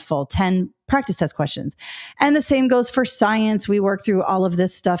 or not a full, 10 practice test questions. And the same goes for science. We work through all of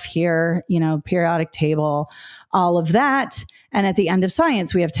this stuff here, periodic table, all of that. And at the end of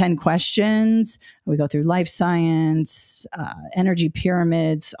science, we have 10 questions. We go through life science, energy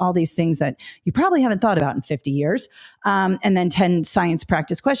pyramids, all these things that you probably haven't thought about in 50 years. And then 10 science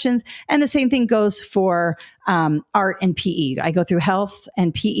practice questions. And the same thing goes for art and PE. I go through health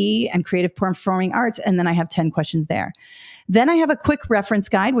and PE and creative performing arts, and then I have 10 questions there. Then I have a quick reference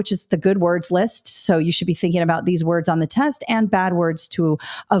guide, which is the good words list. So you should be thinking about these words on the test and bad words to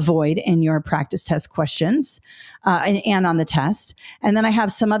avoid in your practice test questions and on the test. And then I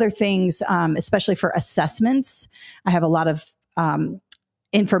have some other things, especially for assessments. I have a lot of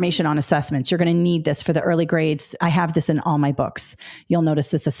information on assessments. You're going to need this for the early grades. I have this in all my books. You'll notice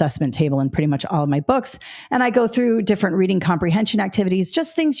this assessment table in pretty much all of my books. And I go through different reading comprehension activities,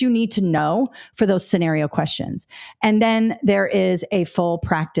 just things you need to know for those scenario questions. And then there is a full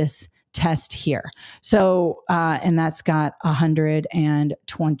practice test here. So, and that's got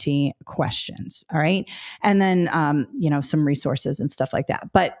 120 questions. All right. And then, some resources and stuff like that.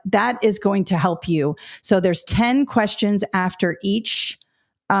 But that is going to help you. So there's 10 questions after each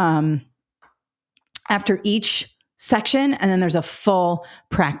section, and then there's a full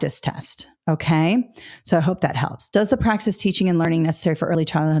practice test. Okay. So I hope that helps. Does the Praxis teaching and learning necessary for early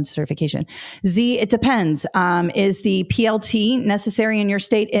childhood certification? Z, it depends. Is the PLT necessary in your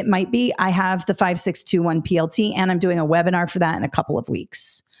state? It might be. I have the 5621 PLT, and I'm doing a webinar for that in a couple of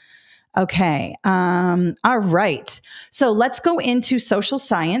weeks. Okay. All right. So let's go into social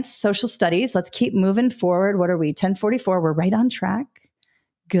science, social studies. Let's keep moving forward. What are we? 1044. We're right on track.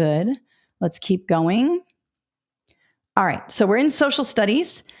 Good. Let's keep going. All right. So we're in social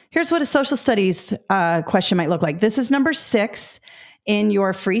studies. Here's what a social studies question might look like. This is number 6 in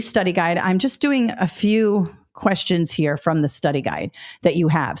your free study guide. I'm just doing a few questions here from the study guide that you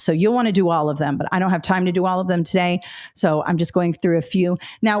have. So you'll want to do all of them, but I don't have time to do all of them today. So I'm just going through a few.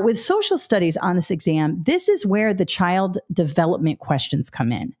 Now with social studies on this exam, this is where the child development questions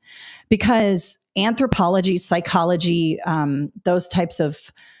come in, because anthropology, psychology, those types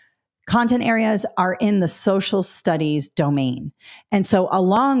of Content areas are in the social studies domain. And so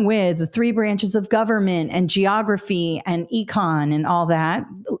along with the 3 branches of government and geography and econ and all that,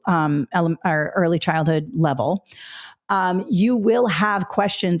 our early childhood level, you will have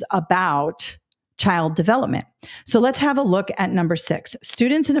questions about child development. So let's have a look at number 6.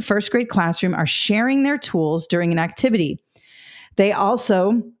 Students in a first grade classroom are sharing their tools during an activity. They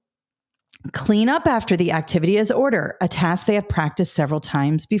also clean up after the activity as order, a task they have practiced several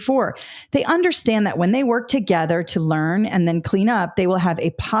times before. They understand that when they work together to learn and then clean up, they will have a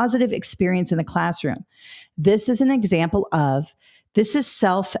positive experience in the classroom. This is an example of, this is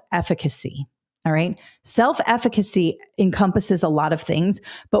self-efficacy. All right. Self-efficacy encompasses a lot of things,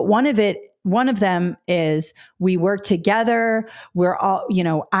 but one of them is we work together. We're all,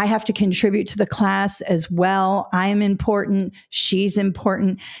 I have to contribute to the class as well. I'm important. She's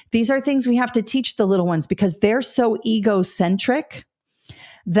important. These are things we have to teach the little ones because they're so egocentric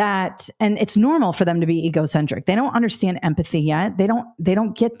that, and it's normal for them to be egocentric. They don't understand empathy yet. They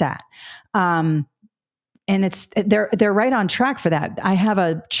don't get that. And they're right on track for that. I have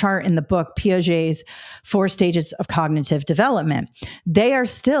a chart in the book, Piaget's 4 stages of cognitive development. They are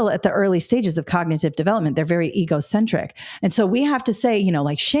still at the early stages of cognitive development. They're very egocentric. And so we have to say,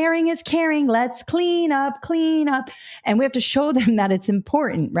 like sharing is caring. Let's clean up. And we have to show them that it's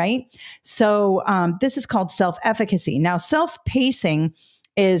important, right? So this is called self-efficacy. Now, self-pacing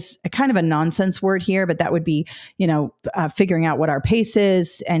is a kind of a nonsense word here, but that would be, figuring out what our pace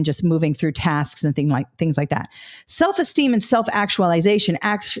is and just moving through tasks and things like that. Self-esteem and self-actualization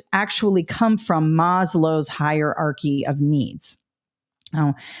actually come from Maslow's hierarchy of needs.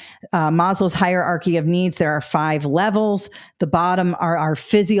 Now, Maslow's hierarchy of needs, there are 5 levels. The bottom are our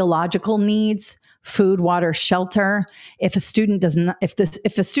physiological needs: food, water, shelter. If a student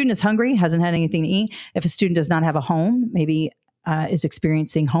if a student is hungry, hasn't had anything to eat, if a student does not have a home, maybe is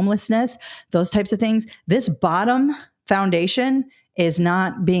experiencing homelessness, those types of things, this bottom foundation is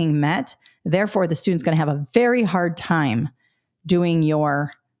not being met. Therefore, the student's going to have a very hard time doing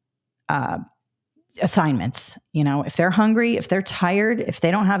your assignments. If they're hungry, if they're tired, if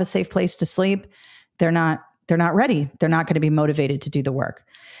they don't have a safe place to sleep, they're not ready. They're not going to be motivated to do the work.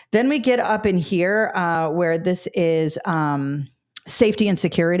 Then we get up in here where this is safety and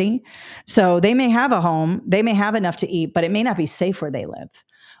security. So they may have a home, they may have enough to eat, but it may not be safe where they live.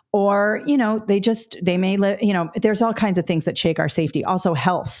 Or, they may live, there's all kinds of things that shake our safety. Also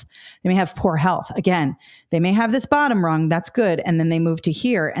health. They may have poor health. Again, they may have this bottom rung. That's good. And then they move to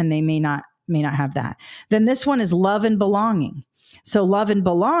here and they may not have that. Then this one is love and belonging. So love and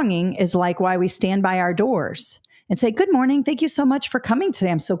belonging is like why we stand by our doors and say, good morning. Thank you so much for coming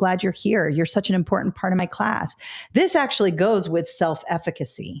today. I'm so glad you're here. You're such an important part of my class. This actually goes with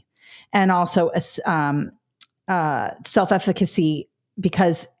self-efficacy and also self-efficacy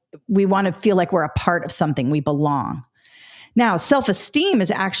because we want to feel like we're a part of something. We belong. Now, self-esteem is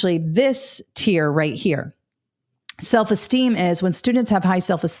actually this tier right here. Self-esteem is when students have high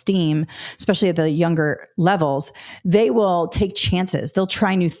self-esteem, especially at the younger levels, they will take chances. They'll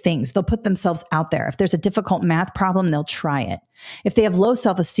try new things. They'll put themselves out there. If there's a difficult math problem, they'll try it. If they have low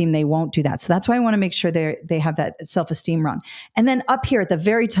self-esteem, they won't do that. So that's why I want to make sure they have that self-esteem rung. And then up here at the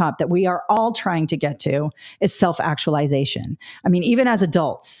very top that we are all trying to get to is self-actualization. I mean, even as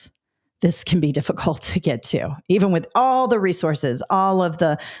adults, this can be difficult to get to, even with all the resources, all of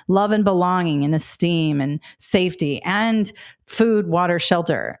the love and belonging and esteem and safety and food, water,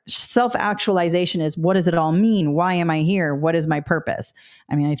 shelter. Self-actualization is, what does it all mean? Why am I here? What is my purpose?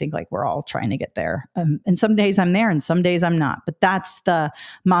 I mean, I think like we're all trying to get there. And some days I'm there and some days I'm not. But that's the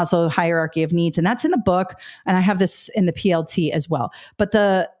Maslow hierarchy of needs. And that's in the book. And I have this in the PLT as well. But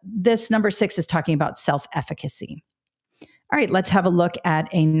this number 6 is talking about self-efficacy. All right, let's have a look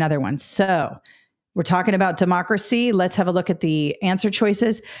at another one. So we're talking about democracy. Let's have a look at the answer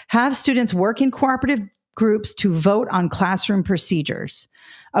choices. Have students work in cooperative groups to vote on classroom procedures.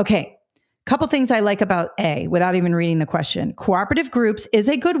 Okay, a couple things I like about A without even reading the question. Cooperative groups is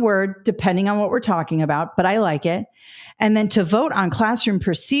a good word depending on what we're talking about, but I like it. And then to vote on classroom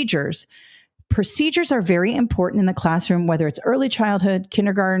procedures. Procedures are very important in the classroom, whether it's early childhood,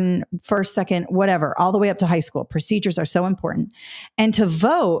 kindergarten, first, second, whatever, all the way up to high school. Procedures are so important. And to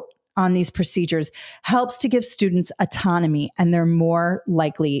vote on these procedures helps to give students autonomy, and they're more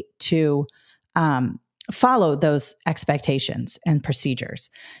likely to follow those expectations and procedures.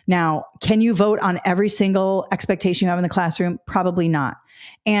 Now, can you vote on every single expectation you have in the classroom? Probably not.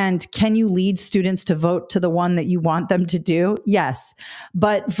 And can you lead students to vote to the one that you want them to do? Yes.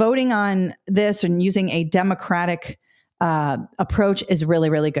 But voting on this and using a democratic approach is really,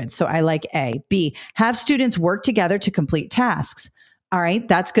 really good. So I like A. B, have students work together to complete tasks. All right,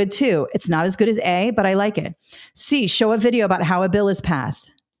 that's good too. It's not as good as A, but I like it. C, show a video about how a bill is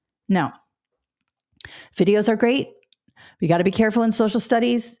passed. No. Videos are great. We got to be careful in social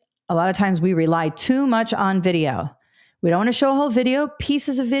studies. A lot of times we rely too much on video. We don't want to show a whole video,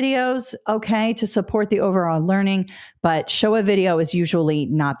 pieces of videos, okay, to support the overall learning, but show a video is usually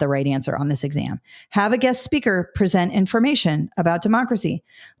not the right answer on this exam. Have a guest speaker present information about democracy.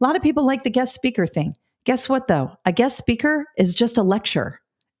 A lot of people like the guest speaker thing. Guess what though? A guest speaker is just a lecture.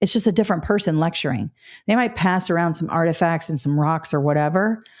 It's just a different person lecturing. They might pass around some artifacts and some rocks or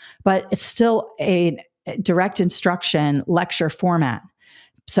whatever, but it's still a direct instruction lecture format.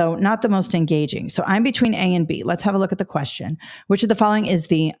 So not the most engaging. So I'm between A and B. Let's have a look at the question. Which of the following is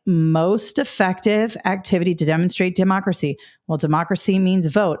the most effective activity to demonstrate democracy? Well, democracy means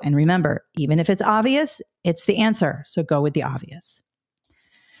vote. And remember, even if it's obvious, it's the answer. So go with the obvious.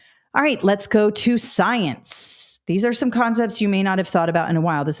 All right, let's go to science. These are some concepts you may not have thought about in a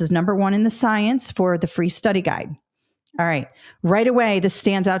while. This is number 1 in the science for the free study guide. All right, right away, this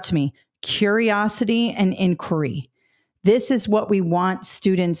stands out to me. Curiosity and inquiry. This is what we want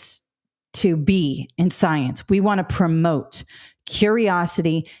students to be in science. We want to promote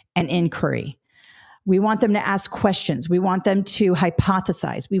curiosity and inquiry. We want them to ask questions. We want them to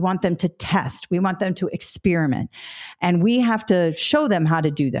hypothesize. We want them to test. We want them to experiment. And we have to show them how to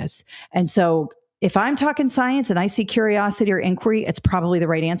do this. And so if I'm talking science and I see curiosity or inquiry, it's probably the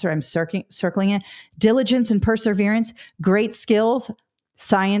right answer. I'm circling it. Diligence and perseverance, great skills,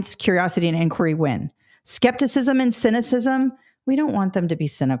 science, curiosity, and inquiry win. Skepticism and cynicism, we don't want them to be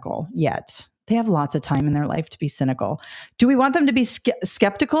cynical yet. They have lots of time in their life to be cynical. Do we want them to be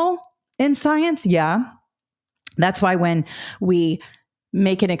skeptical in science? Yeah. That's why when we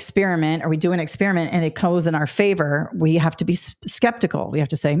make an experiment or we do an experiment and it goes in our favor, we have to be skeptical. We have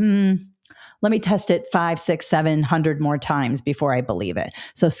to say, let me test it 5, 6, 700 more times before I believe it.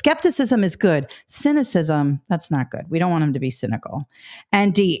 So skepticism is good. Cynicism, that's not good. We don't want them to be cynical.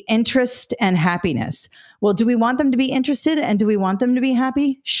 And D, interest and happiness. Well, do we want them to be interested and do we want them to be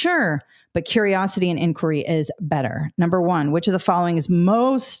happy? Sure. But curiosity and inquiry is better. Number 1, which of the following is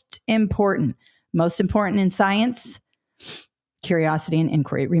most important? Most important in science? Curiosity and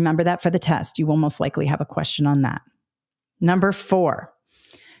inquiry. Remember that for the test. You will most likely have a question on that. Number 4.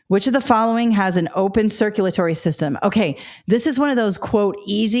 Which of the following has an open circulatory system? Okay, this is one of those, quote,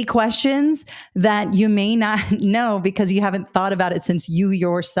 easy questions that you may not know because you haven't thought about it since you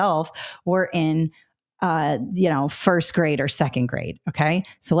yourself were in, first grade or second grade, okay?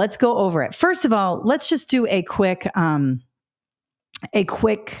 So let's go over it. First of all, let's just do a quick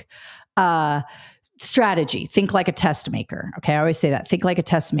strategy. Think like a test maker, okay? I always say that. Think like a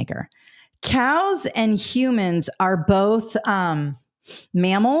test maker. Cows and humans are both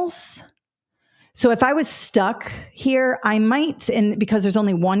mammals. So if I was stuck here, I might, and because there's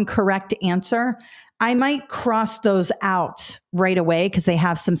only one correct answer, I might cross those out right away because they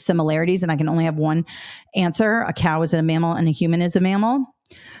have some similarities and I can only have one answer. A cow is a mammal and a human is a mammal.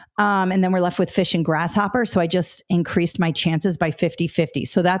 And then we're left with fish and grasshopper. So I just increased my chances by 50-50.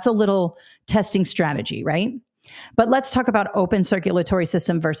 So that's a little testing strategy, right? But let's talk about open circulatory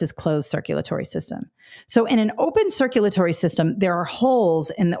system versus closed circulatory system. So in an open circulatory system, there are holes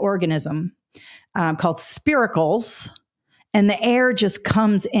in the organism called spiracles, and the air just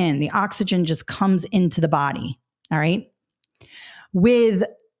comes in. The oxygen just comes into the body, all right? With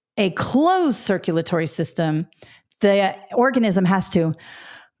a closed circulatory system, the organism has to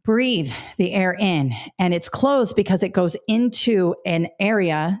breathe the air in, and it's closed because it goes into an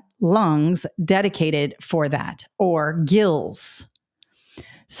area, lungs, dedicated for that, or gills.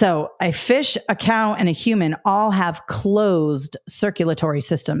 So a fish, a cow, and a human all have closed circulatory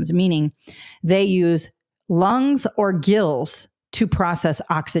systems, meaning they use lungs or gills to process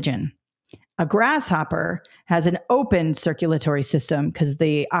oxygen. A grasshopper has an open circulatory system because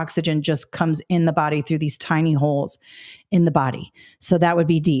the oxygen just comes in the body through these tiny holes in the body. So that would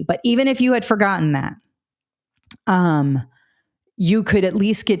be D. But even if you had forgotten that, you could at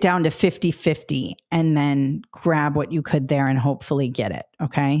least get down to 50-50 and then grab what you could there and hopefully get it,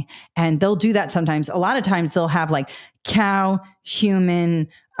 okay? And they'll do that sometimes. A lot of times they'll have like cow, human,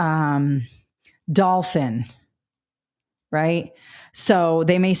 dolphin, right? So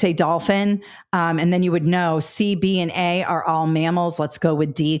they may say dolphin, and then you would know C, B, and A are all mammals. Let's go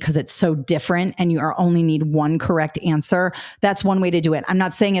with D because it's so different and you only need one correct answer. That's one way to do it. I'm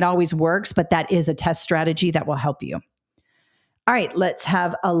not saying it always works, but that is a test strategy that will help you. All right, let's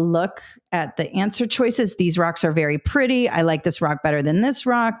have a look at the answer choices. These rocks are very pretty. I like this rock better than this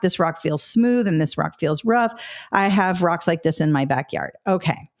rock. This rock feels smooth and this rock feels rough. I have rocks like this in my backyard.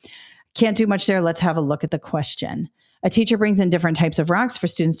 Okay, can't do much there. Let's have a look at the question. A teacher brings in different types of rocks for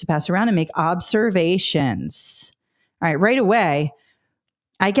students to pass around and make observations. All right away.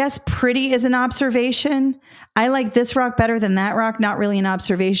 I guess pretty is an observation. I like this rock better than that rock. Not really an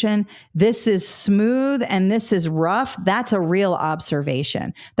observation. This is smooth and this is rough. That's a real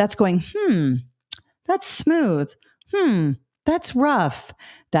observation. That's going, that's smooth. That's rough.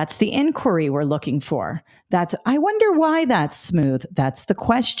 That's the inquiry we're looking for. I wonder why that's smooth. That's the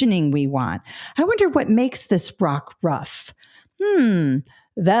questioning we want. I wonder what makes this rock rough.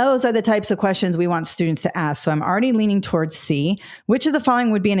 Those are the types of questions we want students to ask. So I'm already leaning towards C. Which of the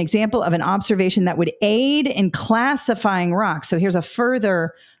following would be an example of an observation that would aid in classifying rocks? So here's a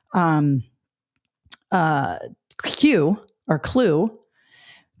further cue or clue.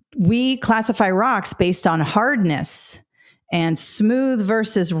 We classify rocks based on hardness, and smooth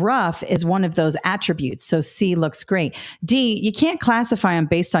versus rough is one of those attributes. So C looks great. D, you can't classify them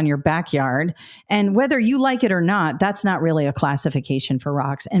based on your backyard. And whether you like it or not, that's not really a classification for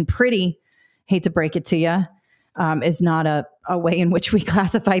rocks. And pretty, hate to break it to you, is not a way in which we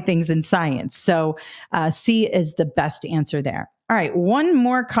classify things in science. So C is the best answer there. All right, one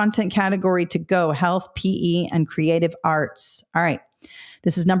more content category to go: health, PE, and creative arts. All right,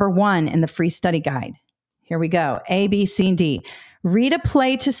 this is number 1 in the free study guide. Here we go. A, B, C, and D. Read a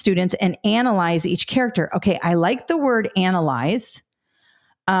play to students and analyze each character. Okay, I like the word analyze.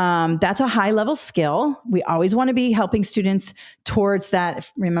 That's a high-level skill. We always want to be helping students towards that.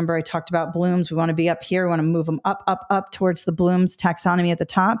 Remember, I talked about Bloom's. We want to be up here. We want to move them up towards the Bloom's taxonomy at the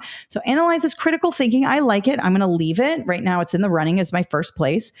top. So analyze is critical thinking. I like it. I'm going to leave it. Right now, it's in the running as my first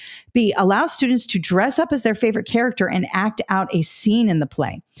place. B, allow students to dress up as their favorite character and act out a scene in the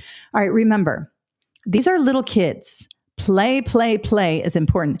play. All right, remember, these are little kids. Play is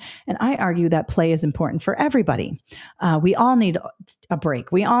important. And I argue that play is important for everybody. We all need a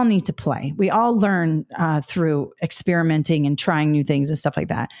break. We all need to play. We all learn through experimenting and trying new things and stuff like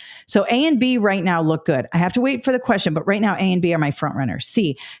that. So A and B right now look good. I have to wait for the question, but right now A and B are my front runners.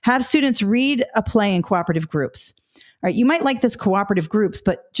 C, have students read a play in cooperative groups. All right, you might like this cooperative groups,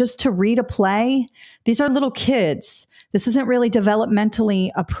 but just to read a play, these are little kids. This isn't really developmentally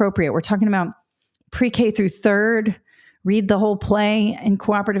appropriate. We're talking about pre-K through 3rd, read the whole play in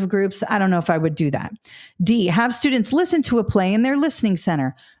cooperative groups. I don't know if I would do that. D, have students listen to a play in their listening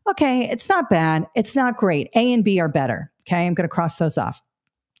center. Okay, it's not bad. It's not great. A and B are better. Okay, I'm going to cross those off.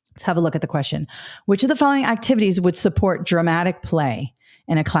 Let's have a look at the question. Which of the following activities would support dramatic play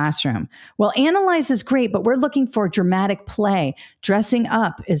in a classroom? Well, analyze is great, but we're looking for dramatic play. Dressing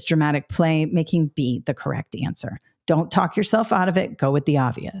up is dramatic play, making B the correct answer. Don't talk yourself out of it. Go with the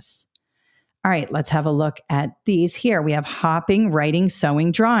obvious. All right, let's have a look at these here. We have hopping, writing,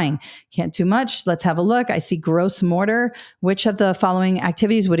 sewing, drawing. Can't do much. Let's have a look. I see gross motor. Which of the following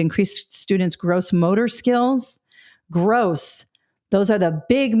activities would increase students' gross motor skills? Gross. Those are the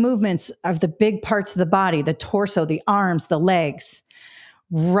big movements of the big parts of the body, the torso, the arms, the legs.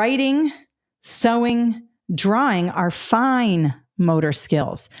 Writing, sewing, drawing are fine motor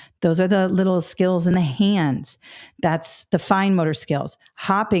skills. Those are the little skills in the hands. That's the fine motor skills.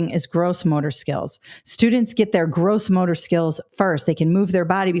 Hopping is gross motor skills. Students get their gross motor skills first. They can move their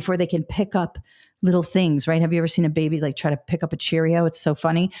body before they can pick up little things, right? Have you ever seen a baby like try to pick up a Cheerio? It's so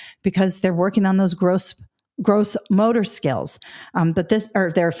funny because they're working on those gross motor skills. But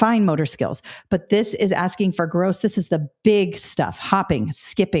they're fine motor skills. But this is asking for gross. This is the big stuff: hopping,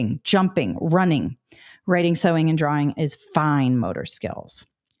 skipping, jumping, running. Writing, sewing, and drawing is fine motor skills.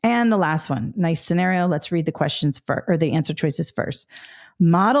 And the last one, nice scenario. Let's read the questions or the answer choices first.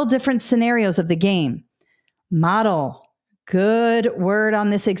 Model different scenarios of the game. Model, good word on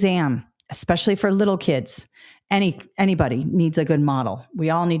this exam, especially for little kids. Anybody needs a good model.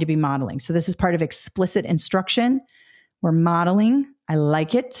 We all need to be modeling. So this is part of explicit instruction. We're modeling. I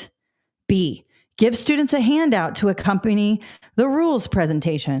like it. B, give students a handout to accompany the rules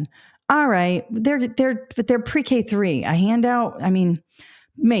presentation. All right, they're pre-K 3. A handout, I mean,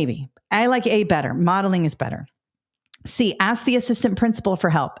 maybe. I like A better. Modeling is better. C, ask the assistant principal for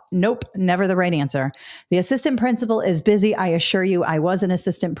help. Nope, never the right answer. The assistant principal is busy. I assure you, I was an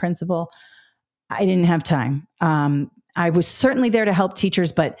assistant principal. I didn't have time. I was certainly there to help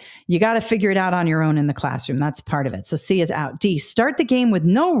teachers, but you got to figure it out on your own in the classroom. That's part of it. So C is out. D, start the game with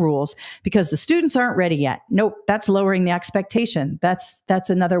no rules because the students aren't ready yet. Nope, that's lowering the expectation. That's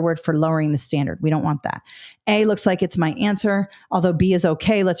another word for lowering the standard. We don't want that. A looks like it's my answer, although B is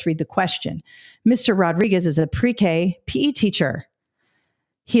okay. Let's read the question. Mr. Rodriguez is a pre-K PE teacher.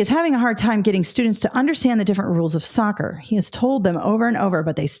 He is having a hard time getting students to understand the different rules of soccer. He has told them over and over,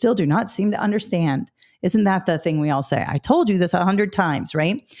 but they still do not seem to understand. Isn't that the thing we all say? I told you this 100 times,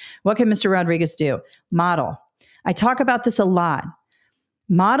 right? What can Mr. Rodriguez do? Model. I talk about this a lot.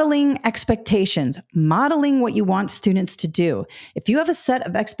 Modeling expectations, modeling what you want students to do. If you have a set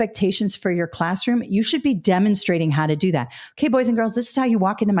of expectations for your classroom, you should be demonstrating how to do that. Okay, boys and girls, this is how you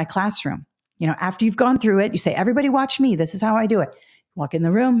walk into my classroom. You know, after you've gone through it, you say, everybody watch me. This is how I do it. Walk in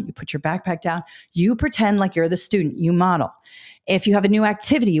the room, you put your backpack down, you pretend like you're the student, you model. If you have a new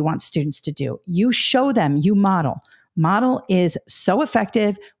activity you want students to do, you show them, you model. Model is so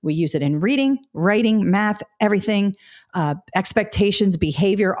effective. We use it in reading, writing, math, everything, expectations,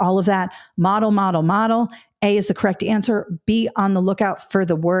 behavior, all of that. Model, model, model. A is the correct answer. Be on the lookout for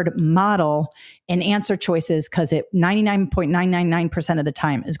the word model in answer choices because it 99.999% of the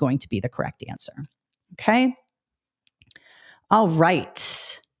time is going to be the correct answer. Okay. All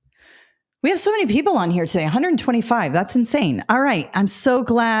right. We have so many people on here today, 125. That's insane. All right. I'm so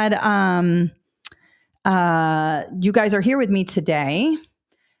glad you guys are here with me today.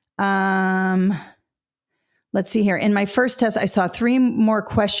 Let's see here. In my first test, I saw 3 more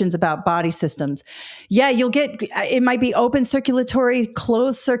questions about body systems. Yeah, you'll get, it might be open circulatory,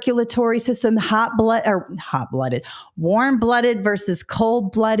 closed circulatory system, warm-blooded versus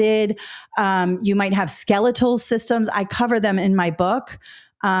cold-blooded. You might have skeletal systems. I cover them in my book.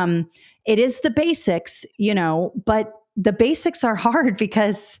 It is the basics, you know, but the basics are hard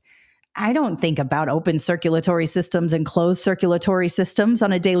because I don't think about open circulatory systems and closed circulatory systems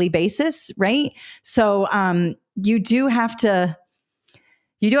on a daily basis, right? So you do have to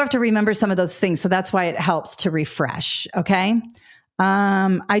remember some of those things. So that's why it helps to refresh. Okay.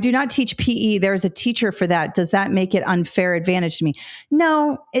 I do not teach PE. There's a teacher for that. Does that make it unfair advantage to me?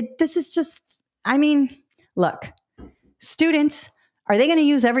 No, this is just, I mean, look, students, are they going to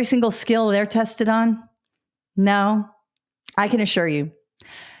use every single skill they're tested on? No, I can assure you.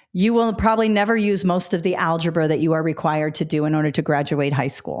 You will probably never use most of the algebra that you are required to do in order to graduate high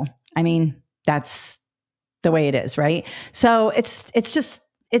school. I mean, that's the way it is, right? So it's just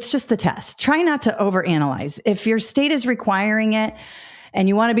the test. Try not to overanalyze. If your state is requiring it and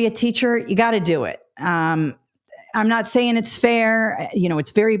you want to be a teacher, you got to do it. I'm not saying it's fair. You know,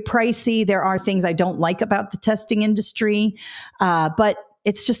 it's very pricey. There are things I don't like about the testing industry, but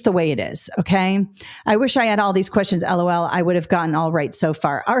it's just the way it is. Okay. I wish I had all these questions. LOL. I would have gotten all right so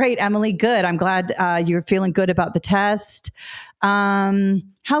far. All right, Emily. Good. I'm glad you're feeling good about the test. How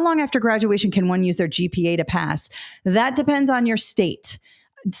long after graduation can one use their GPA to pass? That depends on your state.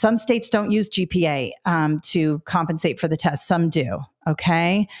 Some states don't use GPA to compensate for the test. Some do.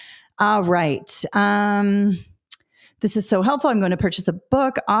 Okay. All right. This is so helpful. I'm going to purchase the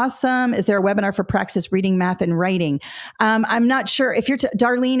book. Awesome. Is there a webinar for Praxis reading, math, and writing? I'm not sure. If you're,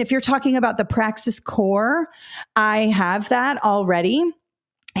 Darlene, if you're talking about the Praxis core, I have that already.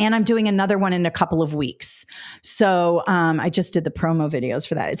 And I'm doing another one in a couple of weeks. So I just did the promo videos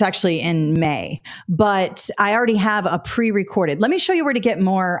for that. It's actually in May, but I already have a pre-recorded. Let me show you where to get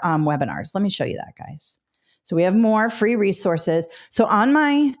more webinars. Let me show you that, guys. So we have more free resources. So on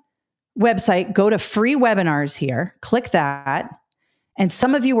my website, go to free webinars here, click that. And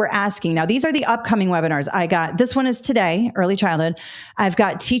some of you were asking, now these are the upcoming webinars I got. This one is today, early childhood. I've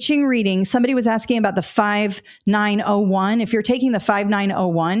got teaching reading. Somebody was asking about the 5901. If you're taking the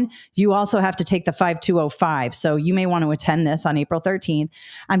 5901, you also have to take the 5205. So you may want to attend this on April 13th.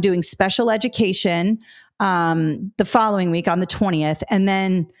 I'm doing special education the following week on the 20th. And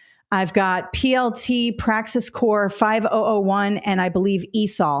then I've got PLT, Praxis Core, 5001, and I believe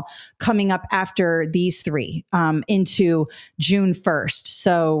ESOL coming up after these 3 into June 1st.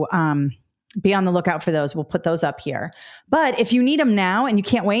 So be on the lookout for those. We'll put those up here. But if you need them now and you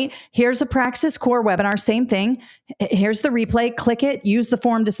can't wait, here's a Praxis Core webinar, same thing. Here's the replay. Click it, use the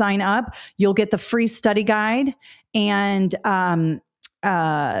form to sign up. You'll get the free study guide and the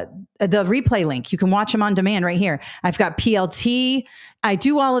replay link. You can watch them on demand right here. I've got PLT. I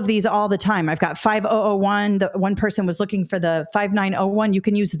do all of these all the time. I've got 5001. The one person was looking for the 5901. You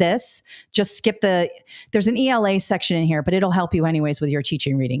can use this. Just skip there's an ELA section in here, but it'll help you anyways with your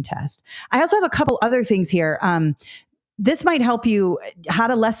teaching reading test. I also have a couple other things here. This might help you how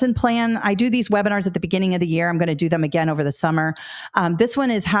to lesson plan. I do these webinars at the beginning of the year. I'm going to do them again over the summer. This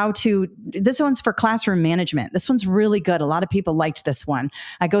one's for classroom management. This one's really good. A lot of people liked this one.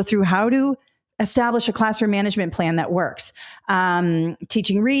 I go through how to establish a classroom management plan that works.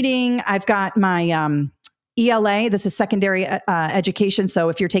 Teaching reading. I've got my ELA. This is secondary education. So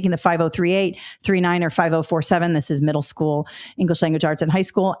if you're taking the 5038, 39, or 5047, this is middle school, English language arts, and high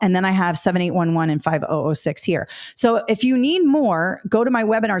school. And then I have 7811 and 5006 here. So if you need more, go to my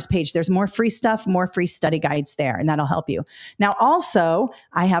webinars page. There's more free stuff, more free study guides there, and that'll help you. Now, also,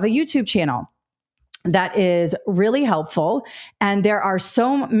 I have a YouTube channel that is really helpful. And there are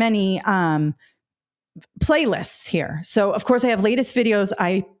so many playlists here. So of course I have latest videos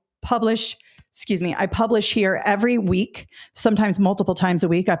I publish here every week, sometimes multiple times a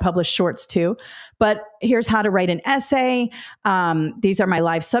week. I publish shorts too. But here's how to write an essay. These are my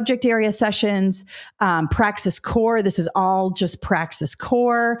live subject area sessions. Praxis Core. This is all just Praxis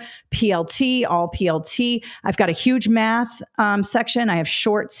Core. PLT, all PLT. I've got a huge math section. I have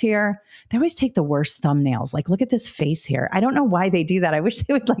shorts here. They always take the worst thumbnails. Like, look at this face here. I don't know why they do that. I wish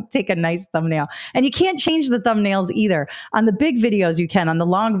they would like take a nice thumbnail. And you can't change the thumbnails either. On the big videos you can, on the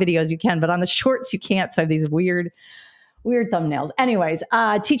long videos you can, but on the shorts you can't. So I have these weird thumbnails. Anyways,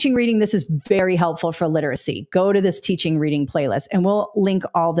 teaching reading, this is very helpful for literacy. Go to this teaching reading playlist and we'll link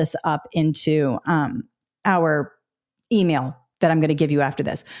all this up into our email that I'm going to give you after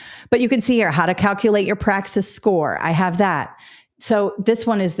this. But you can see here how to calculate your Praxis score. I have that. So this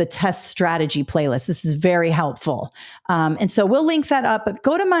one is the test strategy playlist. This is very helpful. And so we'll link that up, but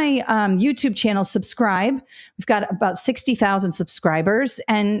go to my YouTube channel, subscribe. We've got about 60,000 subscribers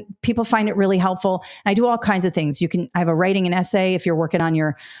and people find it really helpful. I do all kinds of things. I have a writing an essay if you're working on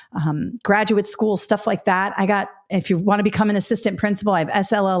your graduate school, stuff like that. If you want to become an assistant principal, I have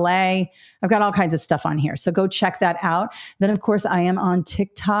SLLA. I've got all kinds of stuff on here. So go check that out. Then, of course, I am on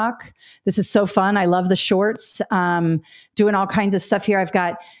TikTok. This is so fun. I love the shorts, doing all kinds of stuff here. I've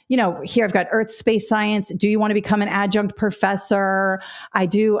got, here I've got Earth, Space, Science. Do you want to become an adjunct professor? I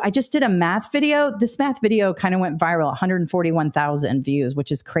just did a math video. This math video kind of went viral, 141,000 views,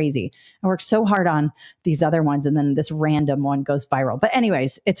 which is crazy. I worked so hard on these other ones, and then this random one goes viral. But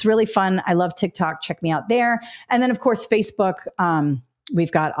anyways, it's really fun. I love TikTok. Check me out there. And then, of course, Facebook.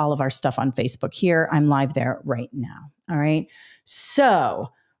 We've got all of our stuff on Facebook here. I'm live there right now. All right. So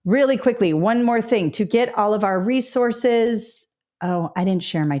really quickly, one more thing to get all of our resources. Oh, I didn't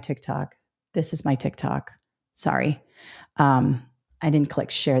share my TikTok. This is my TikTok. Sorry. I didn't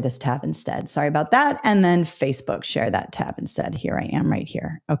click share this tab instead. Sorry about that. And then Facebook, share that tab instead. Here I am right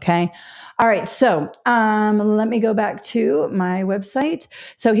here. Okay. All right. So let me go back to my website.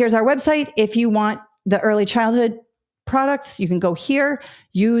 So here's our website. If you want the early childhood products, you can go here,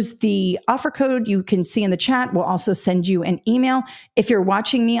 use the offer code you can see in the chat. We'll also send you an email. If you're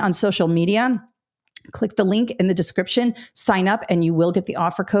watching me on social media, click the link in the description, sign up, and you will get the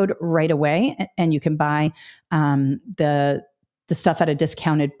offer code right away. And you can buy the stuff at a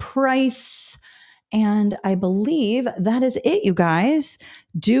discounted price. And I believe that is it, you guys.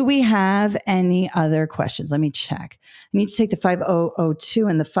 Do we have any other questions? Let me check. I need to take the 5002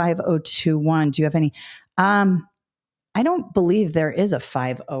 and the 5021. Do you have any? I don't believe there is a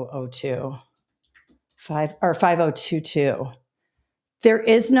 5002 or 5022. There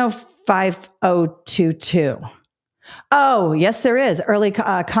is no 5022. Oh, yes, there is. Early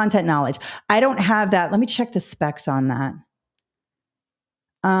content knowledge. I don't have that. Let me check the specs on that.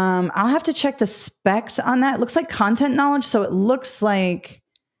 I'll have to check the specs on that. It looks like content knowledge. So it looks like,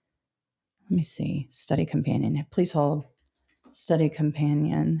 let me see, study companion. Please hold. Study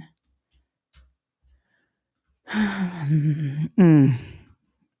companion.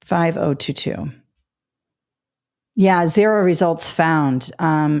 5022. Yeah, 0 results found.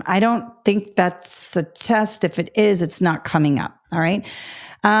 I don't think that's the test. If it is, it's not coming up. All right.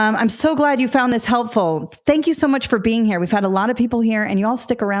 I'm so glad you found this helpful. Thank you so much for being here. We've had a lot of people here and you all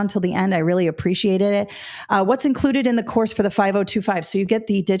stick around till the end. I really appreciated it. What's included in the course for the 5025? So you get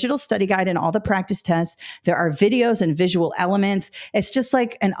the digital study guide and all the practice tests. There are videos and visual elements. It's just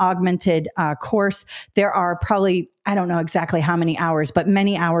like an augmented course. There are probably, I don't know exactly how many hours, but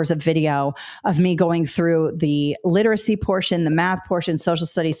many hours of video of me going through the literacy portion, the math portion, social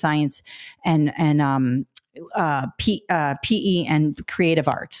studies, science, and PE and creative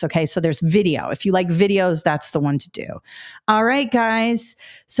arts. Okay. So there's video. If you like videos, that's the one to do. All right, guys.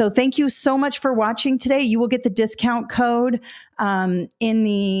 So thank you so much for watching today. You will get the discount code in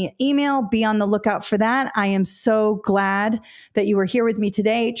the email. Be on the lookout for that. I am so glad that you were here with me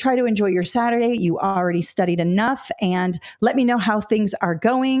today. Try to enjoy your Saturday. You already studied enough, and let me know how things are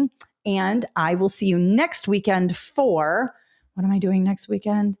going. And I will see you next weekend for, what am I doing next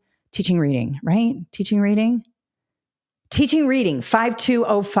weekend? Teaching reading, right? Teaching reading,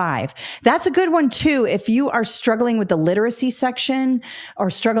 5205. That's a good one too. If you are struggling with the literacy section or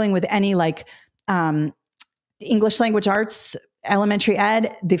struggling with any like English language arts, elementary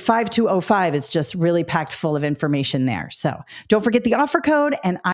ed, the 5205 is just really packed full of information there. So don't forget the offer code, and